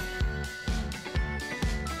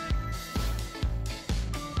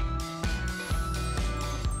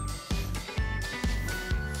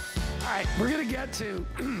 All right, we're gonna get to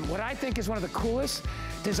what I think is one of the coolest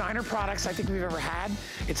designer products I think we've ever had.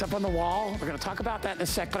 It's up on the wall. We're gonna talk about that in a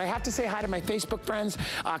sec, but I have to say hi to my Facebook friends,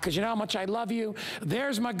 because you know how much I love you.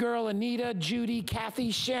 There's my girl, Anita, Judy,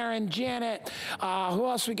 Kathy, Sharon, Janet. Who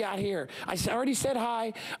else we got here? I already said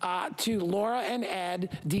hi to Laura and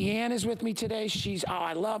Ed. Deanne is with me today.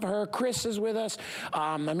 I love her. Chris is with us.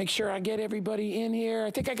 I make sure I get everybody in here.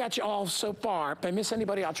 I think I got you all so far. If I miss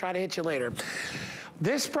anybody, I'll try to hit you later.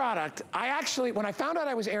 This product, when I found out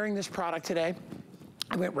I was airing this product today,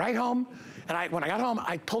 I went right home, and when I got home,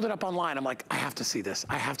 I pulled it up online. I'm like, I have to see this.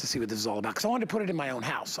 I have to see what this is all about, because I wanted to put it in my own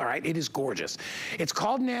house, all right? It is gorgeous. It's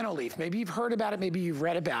called Nanoleaf. Maybe you've heard about it. Maybe you've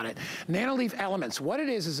read about it. Nanoleaf Elements. What it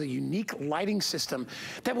is a unique lighting system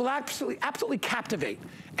that will absolutely captivate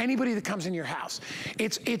anybody that comes in your house.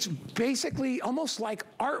 It's basically almost like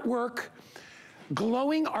artwork,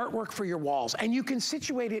 glowing artwork for your walls, and you can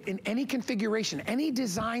situate it in any configuration, any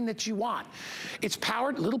design that you want. It's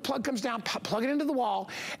powered, little plug comes down, plug it into the wall,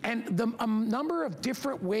 and the number of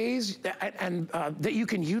different ways that you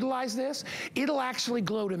can utilize this. It'll actually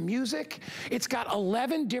glow to music. It's got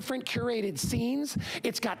 11 different curated scenes.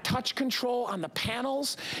 It's got touch control on the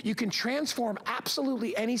panels. You can transform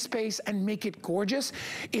absolutely any space and make it gorgeous.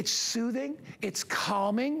 It's soothing, it's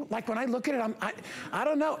calming. Like when I look at it, I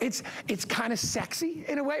don't know, it's kind of sexy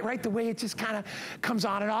in a way, right? The way it just kind of comes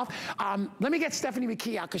on and off. Let me get Stephanie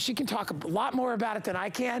McKee out, because she can talk a lot more about it than I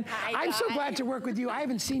can. I'm so glad to work with you. I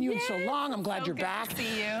haven't seen you in so long. I'm glad you're back. To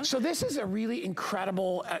see you. So this is a really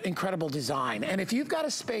incredible design. And if you've got a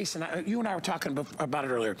space, and you and I were talking about it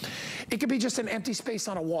earlier, it could be just an empty space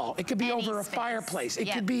on a wall. It could be over a fireplace.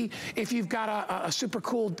 It could be if you've got a super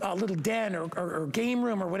cool little den or game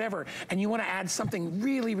room or whatever, and you want to add something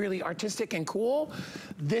really, really artistic and cool,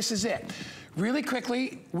 this is it. Really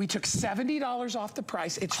quickly, we took $70 off the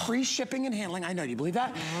price. It's free shipping and handling. I know, do you believe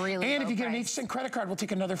that? Really And if you get an HSN credit card, we'll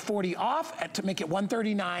take another $40 off to make it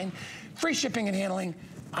 $139. Free shipping and handling.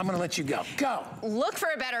 I'm gonna let you go. Go. Look for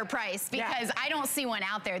a better price, because I don't see one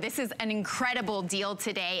out there. This is an incredible deal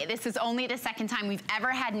today. This is only the second time we've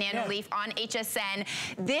ever had Nanoleaf on HSN.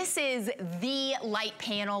 This is the light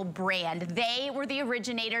panel brand. They were the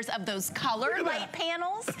originators of those color light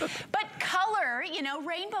panels. But color, you know,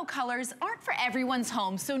 rainbow colors aren't for everyone's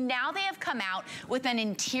home. So now they have come out with an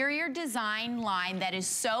interior design line that is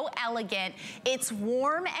so elegant. It's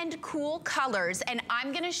warm and cool colors, and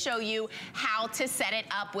I'm gonna show you how to set it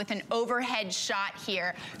up with an overhead shot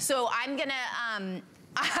here. So I'm gonna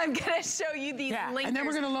show you these linkers. And then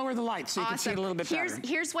we're gonna lower the lights so you can see it a little bit better.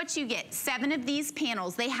 Here's what you get. 7 of these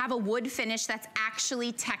panels. They have a wood finish that's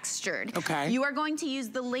actually textured. Okay. You are going to use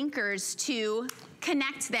the linkers to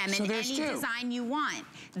connect them in any 2 design you want.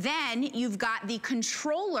 Then you've got the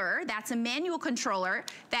controller, that's a manual controller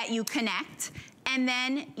that you connect, and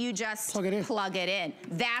then you just plug it in.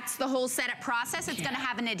 That's the whole setup process. It's gonna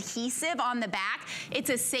have an adhesive on the back. It's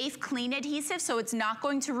a safe, clean adhesive, so it's not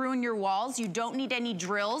going to ruin your walls. You don't need any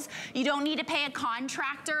drills. You don't need to pay a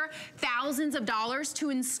contractor thousands of dollars to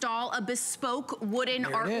install a bespoke wooden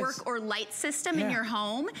artwork or light system in your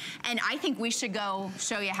home. And I think we should go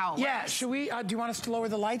show you how it works. Yeah, should we, do you want us to lower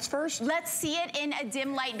the lights first? Let's see it in a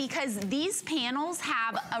dim light, because these panels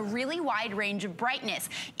have a really wide range of brightness.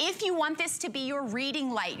 If you want this to be your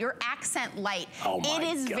reading light, your accent light,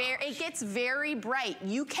 it gets very bright.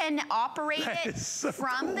 You can operate it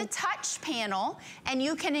from the touch panel, and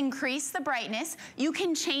you can increase the brightness. You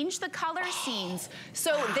can change the color scenes.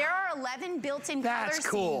 So there are 11 built-in color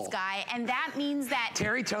scenes, Guy, and that means that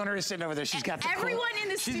Terry Toner is sitting over there. She's got the everyone in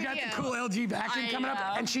the studio. She's got the cool LG vacuum coming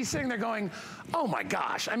up, and she's sitting there going, oh my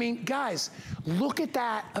gosh. I mean, guys, look at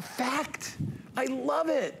that effect. I love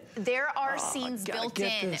it. There are scenes built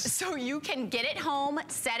in, so you can get it home,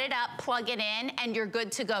 set it up, plug it in, and you're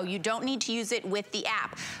good to go. You don't need to use it with the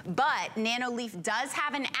app. But Nanoleaf does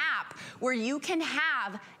have an app where you can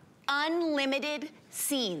have unlimited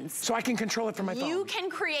scenes. So I can control it from my phone. You can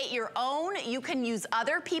create your own. You can use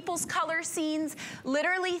other people's color scenes.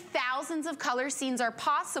 Literally thousands of color scenes are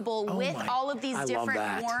possible with all of these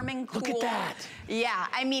different warm and cool. Look at that. Yeah,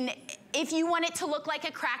 I mean, if you want it to look like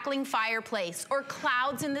a crackling fireplace or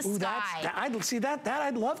clouds in the sky.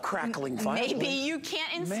 I'd love crackling fireplace. Maybe you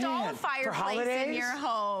can't install a fireplace in your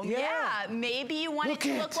home. Yeah, maybe you want it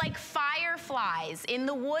to look like fireflies in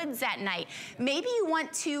the woods at night. Maybe you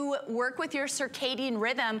want to work with your circadian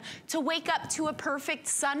rhythm to wake up to a perfect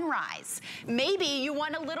sunrise. Maybe you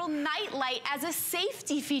want a little night light as a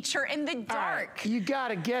safety feature in the dark. Right, you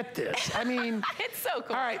gotta get this. I mean, it's so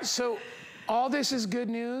cool. All right, so all this is good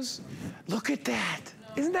news. Look at that.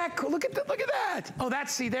 Isn't that cool? Look at that. Oh,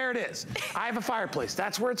 see, there it is. I have a fireplace.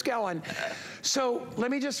 That's where it's going. So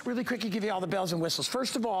let me just really quickly give you all the bells and whistles.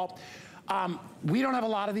 First of all, we don't have a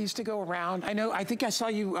lot of these to go around. I think I saw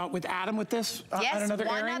you with Adam with this at another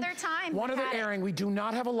airing. One other time. One other airing. We do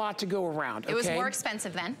not have a lot to go around. It was more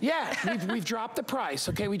expensive then. Yeah, we've dropped the price.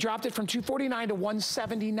 Okay, we dropped it from $249 to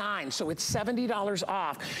 $179, so it's $70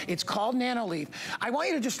 off. It's called Nanoleaf. I want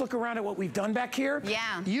you to just look around at what we've done back here.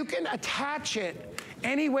 Yeah. You can attach it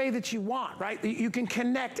any way that you want, right? You can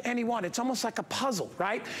connect any one. It's almost like a puzzle,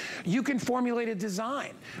 right? You can formulate a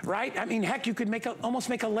design, right? I mean, heck, you could almost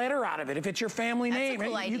make a letter out of it if it's your family name. That's a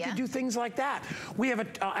cool idea. You could do things like that. We have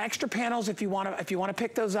extra panels if you want to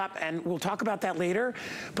pick those up, and we'll talk about that later.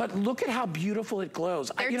 But look at how beautiful it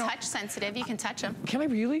glows. They're touch sensitive. You can touch them. Can I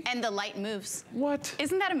really? And the light moves. What?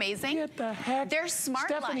 Isn't that amazing? What the heck? They're smart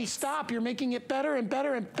Stephanie, lights. stop. You're making it better and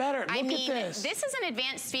better and better. Look at this. This is an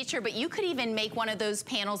advanced feature, but you could even make one of those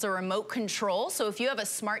panels a remote control. So if you have a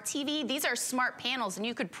smart TV, these are smart panels, and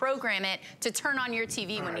you could program it to turn on your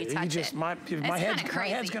TV when you touch it. My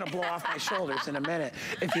head's going to blow off my shoulders in a minute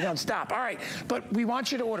if you don't stop. All right, but we want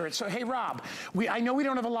you to order it. So, hey, Rob, I know we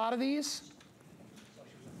don't have a lot of these.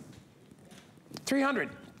 300.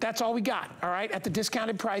 That's all we got, all right, at the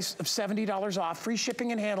discounted price of $70 off, free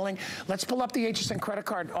shipping and handling. Let's pull up the HSN credit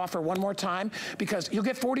card offer one more time, because you'll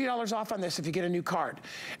get $40 off on this if you get a new card.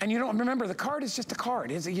 And you don't remember, the card is just a card.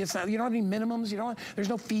 It's not, you don't have any minimums. There's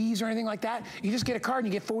no fees or anything like that. You just get a card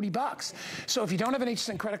and you get 40 bucks. So if you don't have an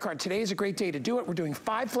HSN credit card, today is a great day to do it. We're doing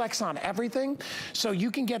 5 flex on everything, so you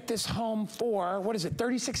can get this home for, what is it,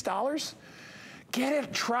 $36? Get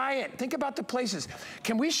it, try it. Think about the places.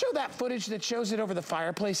 Can we show that footage that shows it over the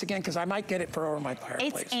fireplace again? Because I might get it for over my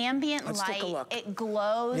fireplace. It's ambient light. Take a look. It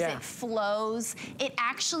glows, it flows. It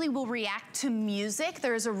actually will react to music.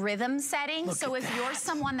 There's a rhythm setting. So if you're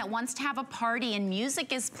someone that wants to have a party and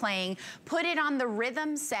music is playing, put it on the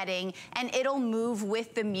rhythm setting and it'll move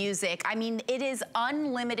with the music. I mean, it is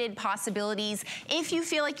unlimited possibilities. If you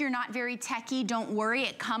feel like you're not very techie, don't worry.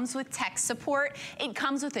 It comes with tech support. It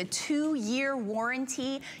comes with a 2-year warranty.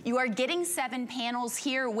 You are getting 7 panels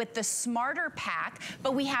here with the starter pack,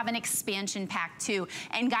 but we have an expansion pack too.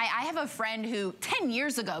 And Guy, I have a friend who 10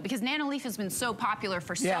 years ago, because Nanoleaf has been so popular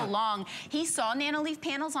for so long, he saw Nanoleaf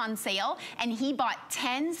panels on sale and he bought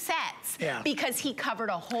 10 sets because he covered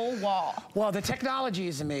a whole wall. Well, the technology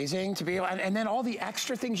is amazing to be able, and then all the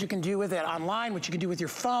extra things you can do with it online, what you can do with your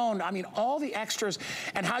phone. I mean, all the extras,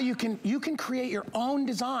 and how you can create your own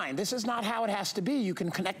design. This is not how it has to be. You can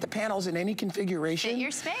connect the panels in any configuration fit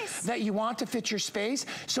your space that you want to fit your space.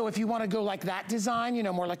 So if you want to go like that design,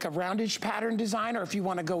 more like a roundish pattern design, or if you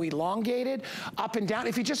want to go elongated, up and down.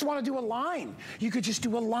 If you just want to do a line, you could just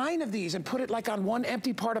do a line of these and put it like on one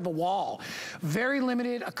empty part of a wall. Very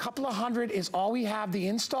limited, a couple of hundred is all we have. The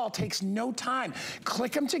install takes no time.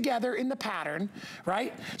 Click them together in the pattern,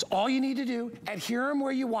 right? It's all you need to do. Adhere them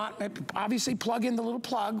where you want. Obviously plug in the little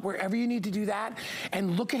plug wherever you need to do that.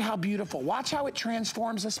 And look at how beautiful. Watch how it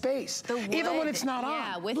transforms a space. Even when it's not on.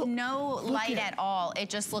 Yeah, with no light at all. It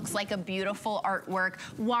just looks like a beautiful artwork.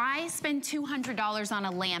 Why spend $200 on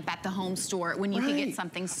a lamp at the home store when you can get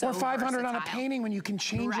something so Or $500 versatile? on a painting when you can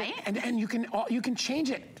change it. And you can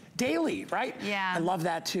change it daily, right? Yeah. I love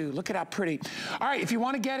that too. Look at how pretty. All right, if you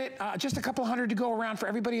want to get it, just a couple hundred to go around for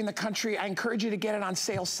everybody in the country. I encourage you to get it on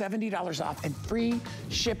sale, $70 off, and free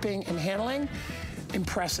shipping and handling.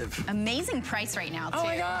 Impressive. Amazing price right now, too. Oh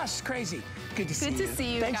my gosh, crazy. Good to see you. Good to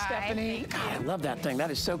see you, Thanks, Guy. Stephanie. God, I love that thing. That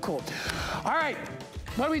is so cool. All right,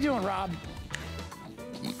 what are we doing, Rob?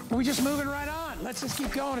 We're just moving right on. Let's just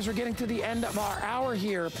keep going as we're getting to the end of our hour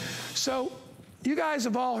here. So, you guys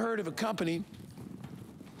have all heard of a company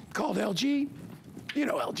called LG. You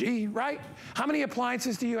know LG, right? How many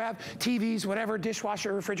appliances do you have? TVs, whatever,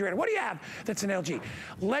 dishwasher, refrigerator. What do you have that's an LG?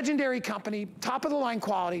 Legendary company, top of the line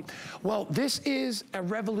quality. Well, this is a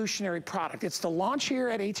revolutionary product. It's the launch here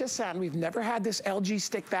at HSN. We've never had this LG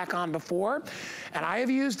stick vac on before, and I have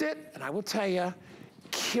used it, and I will tell you,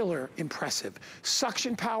 killer impressive.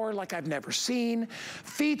 Suction power like I've never seen.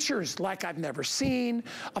 Features like I've never seen.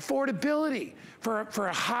 Affordability for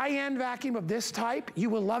a high-end vacuum of this type, you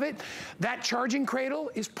will love it. That charging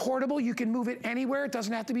cradle is portable. You can move it anywhere. It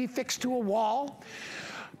doesn't have to be fixed to a wall.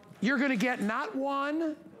 You're gonna get not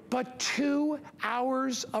 1, but 2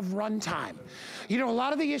 hours of runtime. You know, a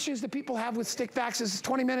lot of the issues that people have with stick vacs is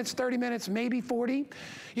 20 minutes, 30 minutes, maybe 40.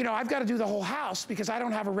 You know, I've got to do the whole house because I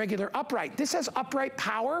don't have a regular upright. This has upright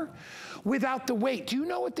power without the weight. Do you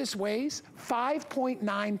know what this weighs?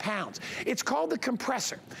 5.9 pounds. It's called the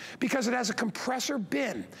compressor because it has a compressor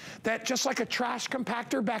bin that, just like a trash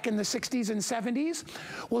compactor back in the 60s and 70s,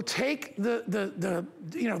 will take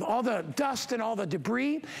you know, all the dust and all the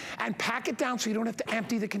debris and pack it down so you don't have to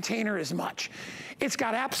empty the container as much. It's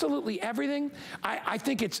got absolutely everything. I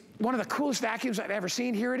think it's one of the coolest vacuums I've ever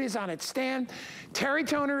seen. Here it is on its stand. Terry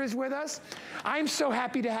Toner is with us. I'm so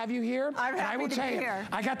happy to have you here. I'm happy to be here.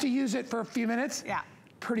 I got to use it for a few minutes. Yeah.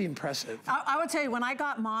 Pretty impressive. I would tell you, when I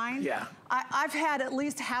got mine, yeah. I've had at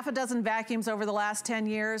least half a dozen vacuums over the last 10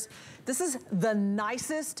 years. This is the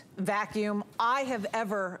nicest vacuum I have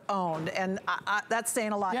ever owned, and that's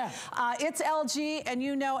saying a lot. Yeah. It's LG, and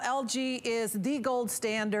you know LG is the gold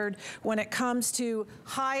standard when it comes to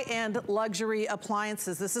high-end luxury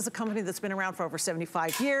appliances. This is a company that's been around for over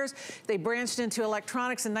 75 years. They branched into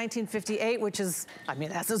electronics in 1958, which is, I mean,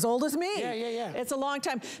 that's as old as me. Yeah. It's a long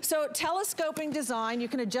time. So telescoping design, you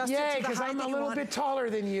can adjust it to the height that you want. because I'm a little bit taller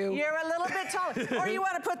than you. You're a little bit taller. Or you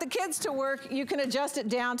want to put the kids to work, you can adjust it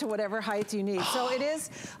down to whatever height you need. So it is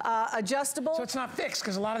adjustable. So it's not fixed,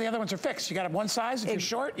 because a lot of the other ones are fixed. You got one size, if you're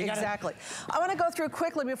short, you Exactly. I want to go through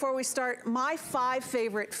quickly before we start my 5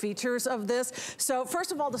 favorite features of this. So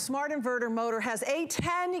first of all, the smart inverter motor has a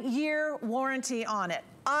 10-year warranty on it.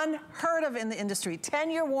 Unheard of in the industry.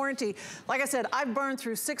 10-year warranty. Like I said, I've burned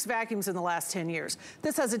through 6 vacuums in the last 10 years.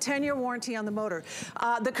 This has a 10-year warranty on the motor.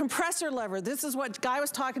 The compressor lever, this is what Guy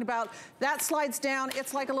was talking about. That slides down.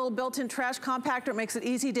 It's like a little built-in trash compactor. It makes it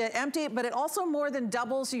easy to empty, but it also more than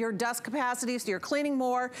doubles your dust capacity, so you're cleaning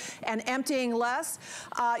more and emptying less.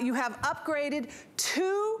 You have upgraded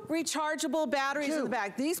 2 rechargeable batteries in the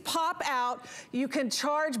back. These pop out. You can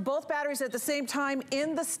charge both batteries at the same time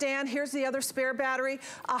in the stand. Here's the other spare battery.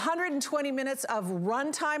 120 minutes of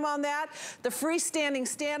run time on that. The freestanding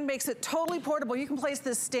stand makes it totally portable. You can place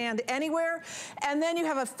this stand anywhere. And then you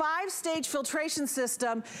have a 5-stage filtration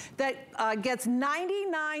system that gets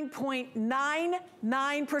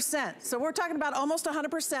 99.99%. So we're talking about almost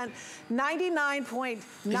 100%, 99.99%. Is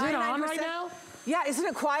it on right now? Yeah, isn't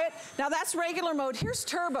it quiet? Now that's regular mode. Here's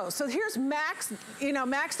turbo. So here's max,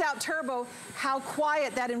 maxed out turbo, how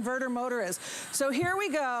quiet that inverter motor is. So here we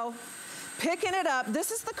go. Picking it up. This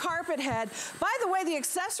is the carpet head. By the way, the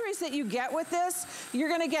accessories that you get with this, you're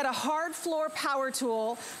gonna get a hard floor power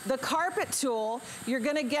tool, the carpet tool, you're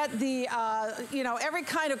gonna get the, every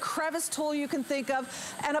kind of crevice tool you can think of,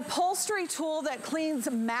 an upholstery tool that cleans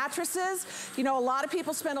mattresses. You know, a lot of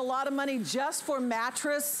people spend a lot of money just for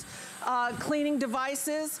mattress cleaning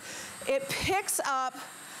devices. It picks up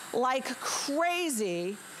like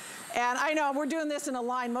crazy. And I know we're doing this in a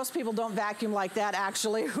line. Most people don't vacuum like that,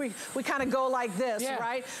 actually. We kind of go like this,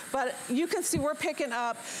 right? But you can see we're picking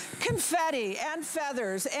up confetti and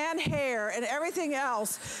feathers and hair and everything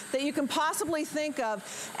else that you can possibly think of.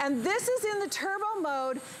 And this is in the turbo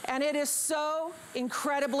mode, and it is so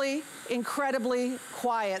incredibly, incredibly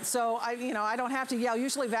quiet. So I don't have to yell.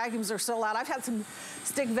 Usually vacuums are so loud. I've had some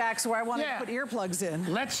stick vacs where I want to put earplugs in.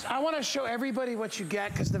 I want to show everybody what you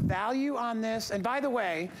get, because the value on this, and by the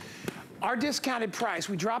way, our discounted price,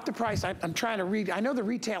 we dropped the price. I'm trying to read. I know the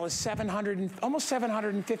retail is almost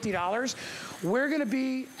 $750. We're going to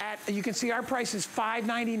be at, you can see our price is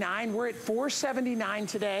 $599. We're at $479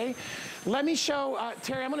 today. Let me show,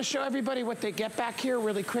 Terry, I'm going to show everybody what they get back here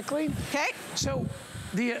really quickly. Okay. So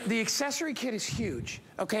the accessory kit is huge.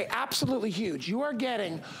 Okay, absolutely huge. You are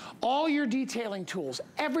getting all your detailing tools,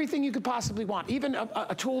 everything you could possibly want, even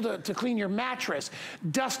a tool to clean your mattress,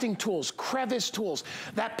 dusting tools, crevice tools,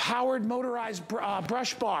 that powered motorized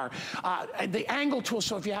brush bar, the angle tool,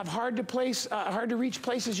 so if you have hard to reach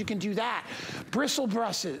places, you can do that. Bristle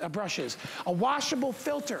brushes, a washable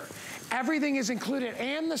filter. Everything is included,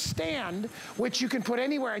 and the stand, which you can put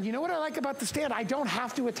anywhere. And you know what I like about the stand? I don't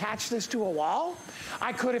have to attach this to a wall.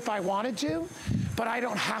 I could if I wanted to, but I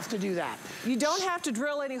don't have to do that. You don't have to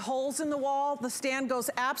drill any holes in the wall. The stand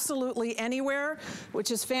goes absolutely anywhere,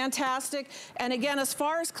 which is fantastic. And again, as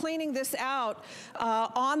far as cleaning this out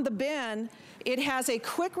on the bin, it has a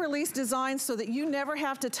quick release design so that you never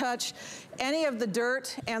have to touch any of the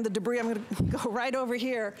dirt and the debris. I'm gonna go right over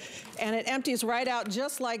here, and it empties right out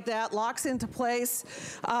just like that, locks into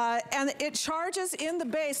place. And it charges in the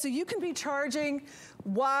base, so you can be charging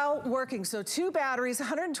while working. So 2 batteries,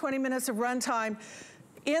 120 minutes of runtime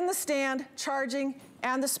in the stand, charging,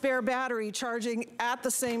 and the spare battery charging at the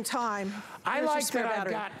same time. I like that I've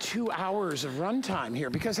got 2 hours of runtime here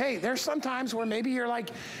because, hey, there's some times where maybe you're like,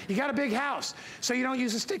 you got a big house, so you don't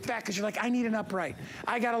use a stick vac because you're like, I need an upright.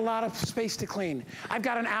 I got a lot of space to clean. I've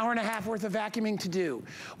got an hour and a half worth of vacuuming to do.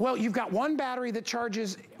 Well, you've got one battery that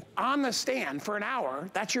charges on the stand for an hour,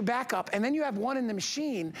 that's your backup, and then you have one in the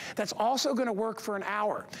machine that's also gonna work for an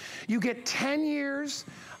hour. You get 10 years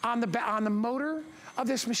on the motor of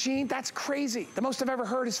this machine. That's crazy. The most I've ever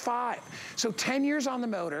heard is 5. So 10 years on the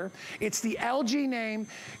motor. It's the LG name.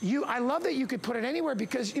 I love that you could put it anywhere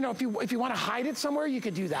because, you know, if you want to hide it somewhere, you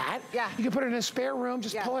could do that. Yeah. You could put it in a spare room,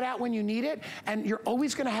 just pull it out when you need it, and you're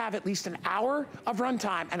always going to have at least an hour of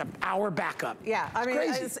runtime and an hour backup. Yeah, I mean,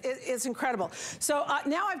 it's incredible. So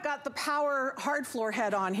now I've got the power hard floor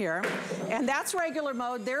head on here, and that's regular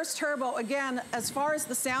mode. There's turbo. Again, as far as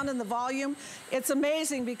the sound and the volume, it's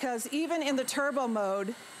amazing because even in the turbo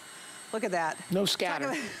mode, look at that. No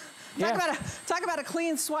scatter. Talk about a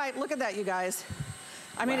clean swipe. Look at that, you guys.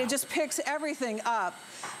 I mean, it just picks everything up.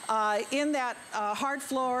 In that hard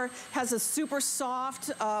floor, has a super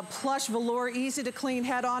soft, plush velour, easy to clean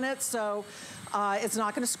head on it, so it's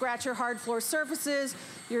not gonna scratch your hard floor surfaces,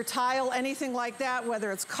 your tile, anything like that,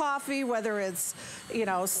 whether it's coffee, whether it's, you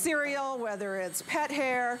know, cereal, whether it's pet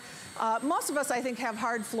hair. Most of us, I think, have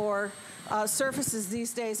hard floor surfaces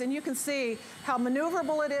these days, and you can see how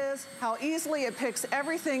maneuverable it is, how easily it picks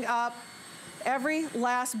everything up, every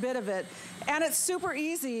last bit of it. And it's super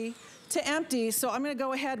easy to empty, so I'm gonna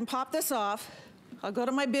go ahead and pop this off. I'll go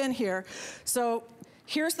to my bin here. So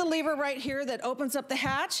here's the lever right here that opens up the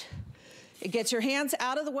hatch. It gets your hands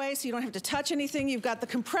out of the way so you don't have to touch anything. You've got the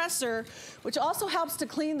compressor, which also helps to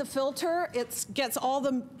clean the filter. It gets all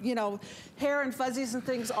the, you know, hair and fuzzies and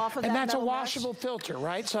things off of that. And that's a washable filter,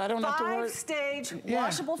 right? So I don't have to worry. 5-stage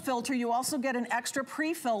washable filter. You also get an extra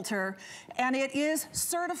pre-filter, and it is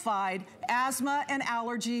certified asthma and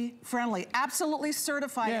allergy friendly. Absolutely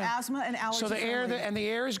certified asthma and allergy friendly. So the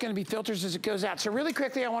air is going to be filters as it goes out. So really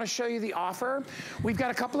quickly, I want to show you the offer. We've got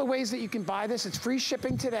a couple of ways that you can buy this. It's free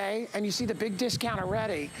shipping today, and you see the big discount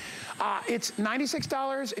already. It's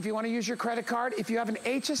 $96 if you want to use your credit card. If you have an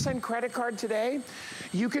HSN credit card today,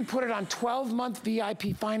 you can put it on 12-month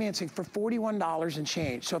VIP financing for $41 and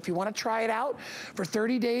change. So if you want to try it out for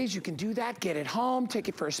 30 days, you can do that. Get it home, take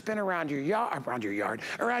it for a spin around your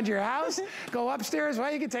house, go upstairs.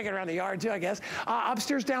 Well, you can take it around the yard too, I guess.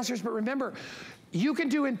 Upstairs, downstairs, but remember, you can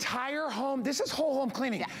do entire home. This is whole home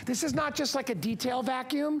cleaning. Yeah. This is not just like a detail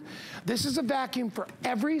vacuum. This is a vacuum for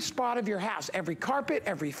every spot of your house, every carpet,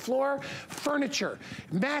 every floor, furniture,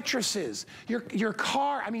 mattresses, your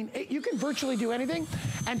car. I mean, you can virtually do anything.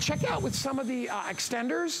 And check out with some of the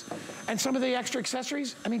extenders and some of the extra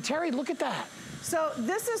accessories. I mean, Terry, look at that. So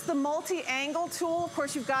this is the multi-angle tool. Of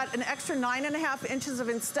course, you've got an extra 9.5 inches of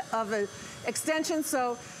extension,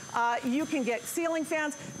 so you can get ceiling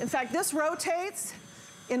fans. In fact, this rotates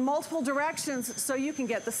in multiple directions, so you can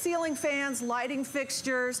get the ceiling fans, lighting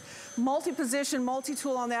fixtures, multi-position,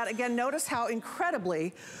 multi-tool on that. Again, notice how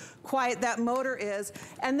incredibly quiet that motor is.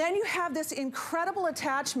 And then you have this incredible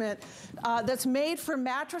attachment that's made for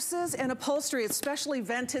mattresses and upholstery. It's specially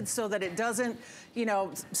vented so that it doesn't, you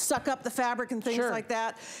know, suck up the fabric and things like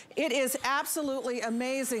that. It is absolutely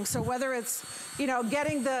amazing. So whether it's, you know,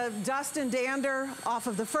 getting the dust and dander off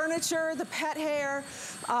of the furniture, the pet hair,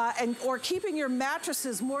 or keeping your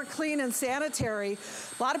mattresses more clean and sanitary.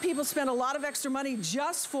 A lot of people spend a lot of extra money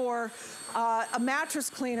just for a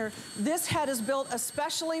mattress cleaner. This head is built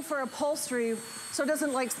especially for upholstery, so it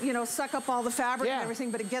doesn't, like, you know, suck up all the fabric and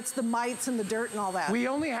everything, but it gets the mites and the dirt and all that. We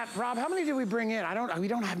only have, Rob, how many did we bring in? We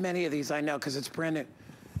don't have many of these, I know, because it's brand new.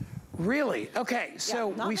 Really? Okay, so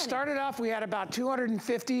we started off, we had about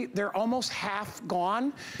 250. They're almost half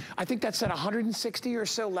gone. I think that's at 160 or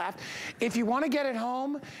so left. If you want to get it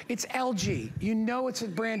home, it's LG. You know it's a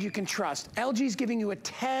brand you can trust. LG's giving you a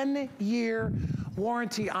 10-year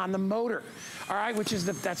warranty on the motor, all right, which is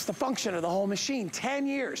that's the function of the whole machine. 10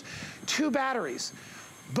 years, 2 batteries.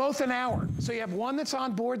 Both an hour. So you have one that's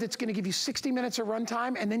on board that's gonna give you 60 minutes of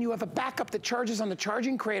runtime, and then you have a backup that charges on the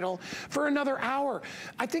charging cradle for another hour.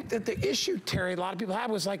 I think that the issue, Terry, a lot of people had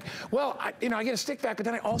was like, well, I get a stick vac, but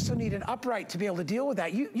then I also need an upright to be able to deal with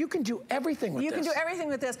that. You can do everything with this. You can do everything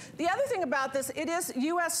with this. The other thing about this, it is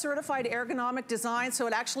US certified ergonomic design, so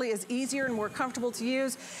it actually is easier and more comfortable to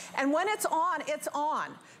use. And when it's on, it's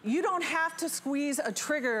on. You don't have to squeeze a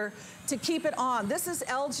trigger to keep it on. This is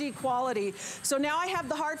LG quality. So now I have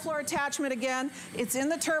the hard floor attachment again. It's in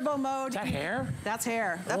the turbo mode. Is that hair? That's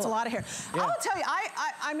hair. That's a lot of hair. Yeah. I'll tell you,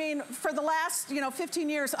 I mean, for the last 15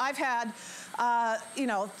 years, I've had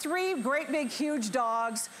 3 great big huge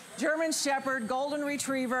dogs, German Shepherd, Golden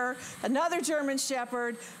Retriever, another German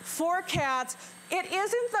Shepherd, 4 cats. It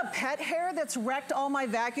isn't the pet hair that's wrecked all my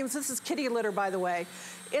vacuums. This is kitty litter, by the way.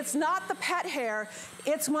 It's not the pet hair,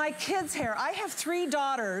 it's my kids' hair. I have 3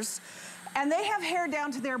 daughters, and they have hair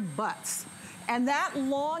down to their butts. And that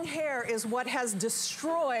long hair is what has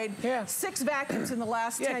destroyed 6 vacuums in the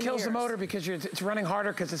last 10 years. Yeah, it kills the motor because it's running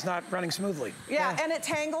harder because it's not running smoothly. Yeah, and it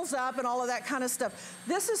tangles up and all of that kind of stuff.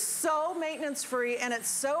 This is so maintenance-free, and it's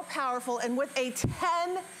so powerful, and with a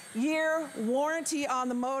 10-year warranty on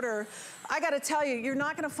the motor, I gotta tell you, you're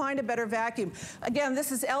not gonna find a better vacuum. Again,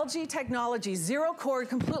 this is LG technology, 0 cord,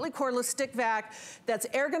 completely cordless stick vac that's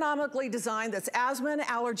ergonomically designed, that's asthma and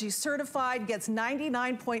allergy certified, gets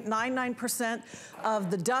 99.99% of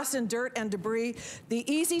the dust and dirt and debris. The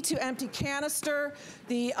easy to empty canister,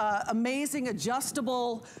 the amazing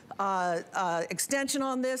adjustable extension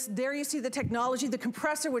on this. There you see the technology, the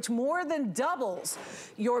compressor, which more than doubles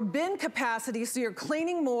your bin capacity, so you're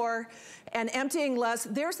cleaning more and emptying less.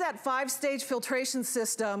 There's that 5-stage filtration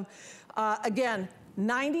system. Again,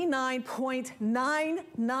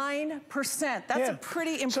 99.99%. That's a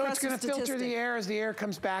pretty impressive So it's going to filter the air as the air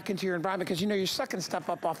comes back into your environment, because you're sucking stuff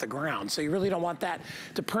up off the ground, so you really don't want that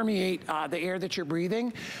to permeate the air that you're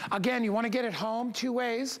breathing. Again, you want to get it home 2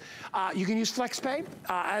 ways. You can use FlexPay,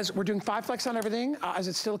 as we're doing 5 flex on everything, as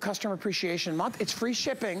it's still Customer Appreciation Month. It's free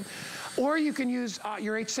shipping. Or you can use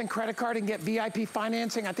your HSN credit card and get VIP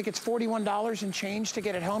financing. I think it's $41 and change to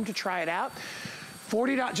get it home to try it out.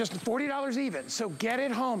 Just $40 even. So get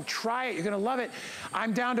it home, try it, you're gonna love it.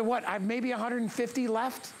 I'm down to what, I've maybe 150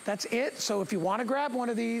 left, that's it. So if you wanna grab one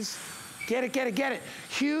of these, get it, get it, get it.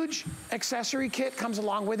 Huge accessory kit comes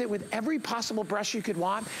along with it with every possible brush you could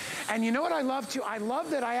want. And you know what I love too? I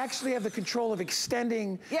love that I actually have the control of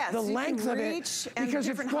extending the length of it. Because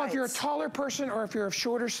if you're a taller person or if you're of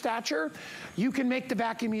shorter stature, you can make the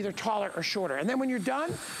vacuum either taller or shorter. And then when you're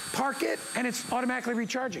done, park it and it's automatically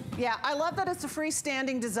recharging. Yeah, I love that it's a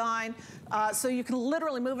freestanding design. So you can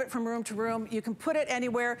literally move it from room to room. You can put it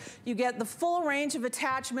anywhere. You get the full range of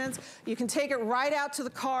attachments. You can take it right out to the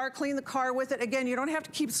car, clean the car with it. Again, you don't have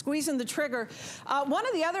to keep squeezing the trigger. One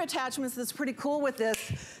of the other attachments that's pretty cool with this,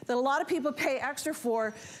 that a lot of people pay extra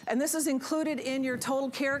for, and this is included in your total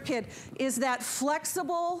care kit, is that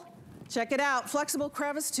flexible, check it out, flexible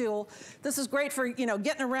crevice tool. This is great for,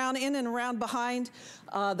 getting around, in and around behind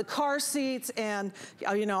the car seats and,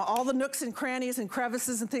 all the nooks and crannies and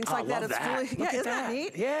crevices and things like that. It's fully, isn't that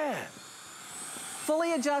neat? Yeah.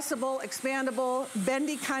 Fully adjustable, expandable,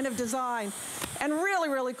 bendy kind of design, and really,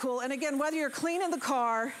 really cool. And again, whether you're cleaning the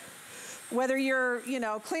car, whether you're,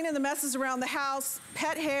 cleaning the messes around the house,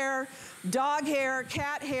 pet hair, dog hair,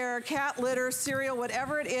 cat litter, cereal,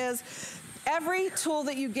 whatever it is, every tool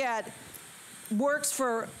that you get works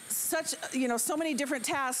for such, so many different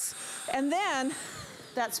tasks. And then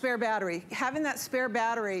that spare battery, having that spare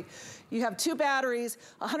battery, you have 2 batteries,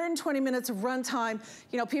 120 minutes of runtime.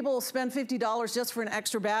 People will spend $50 just for an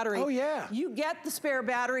extra battery. Oh yeah. You get the spare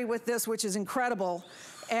battery with this, which is incredible.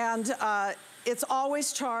 And it's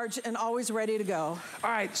always charged and always ready to go.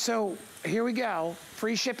 All right, so here we go.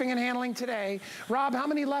 Free shipping and handling today. Rob, how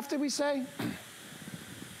many left did we say?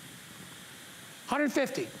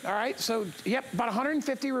 150, all right? So, yep, about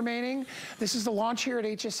 150 remaining. This is the launch here at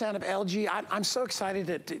HSN of LG. I'm so excited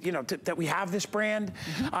that we have this brand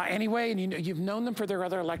anyway, and you've known them for their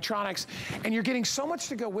other electronics, and you're getting so much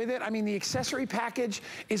to go with it. I mean, the accessory package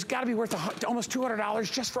is gotta be worth almost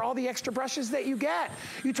 $200 just for all the extra brushes that you get.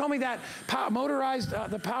 You told me that motorized,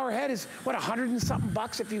 the power head is, what, 100 and something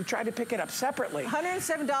bucks if you try to pick it up separately.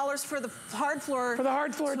 $107 for the hard floor. For the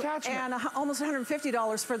hard floor attachment. And almost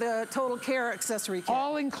 $150 for the total care accessory. accessory kit.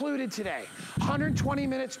 All included today. 120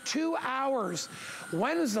 minutes, 2 hours.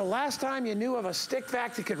 When was the last time you knew of a stick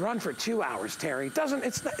vac that could run for 2 hours, Terry?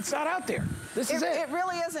 It's not out there. This is it. It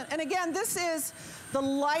really isn't. And again, this is the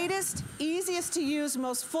lightest, easiest to use,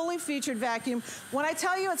 most fully featured vacuum. When I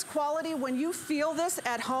tell you it's quality, when you feel this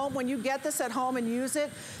at home, when you get this at home and use it,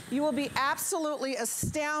 you will be absolutely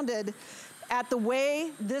astounded at the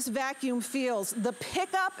way this vacuum feels. The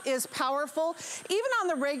pickup is powerful, even on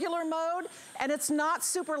the regular mode, and it's not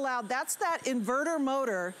super loud. That's that inverter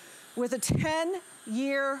motor with a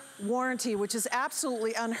 10-year warranty, which is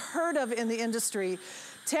absolutely unheard of in the industry.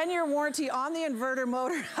 10-year warranty on the inverter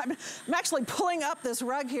motor. I'm actually pulling up this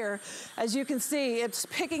rug here. As you can see, it's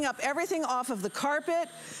picking up everything off of the carpet.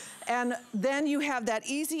 And then you have that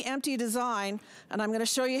easy empty design, and I'm gonna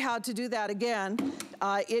show you how to do that again.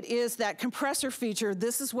 It is that compressor feature.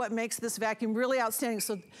 This is what makes this vacuum really outstanding.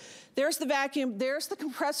 So there's the vacuum, there's the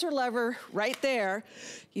compressor lever right there.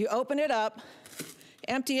 You open it up,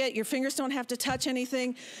 empty it, your fingers don't have to touch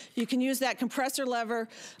anything. You can use that compressor lever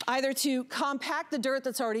either to compact the dirt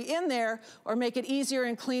that's already in there or make it easier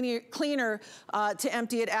and cleaner to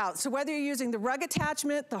empty it out. So whether you're using the rug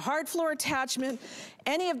attachment, the hard floor attachment,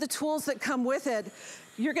 any of the tools that come with it,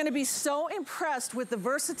 you're gonna be so impressed with the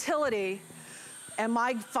versatility. And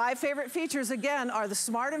my 5 favorite features, again, are the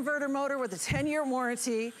smart inverter motor with a 10-year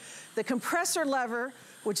warranty, the compressor lever,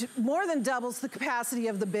 which more than doubles the capacity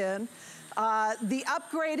of the bin, the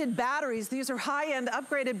upgraded batteries. These are high-end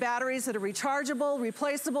upgraded batteries that are rechargeable,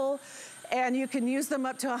 replaceable, and you can use them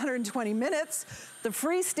up to 120 minutes. The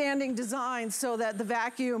freestanding design so that the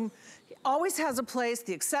vacuum always has a place,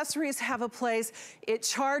 the accessories have a place. It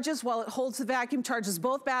charges while it holds the vacuum, charges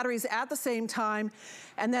both batteries at the same time.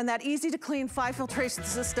 And then that easy to clean 5 filtration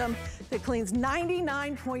system that cleans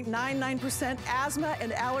 99.99% asthma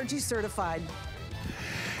and allergy certified.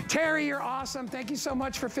 Terry, you're awesome. Thank you so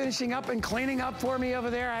much for finishing up and cleaning up for me over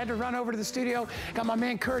there. I had to run over to the studio. Got my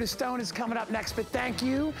man Curtis Stone is coming up next, but thank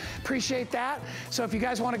you. Appreciate that. So if you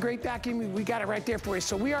guys want a great vacuum, we got it right there for you.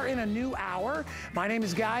 So we are in a new hour. My name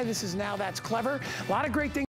is Guy. This is Now That's Clever. A lot of great things.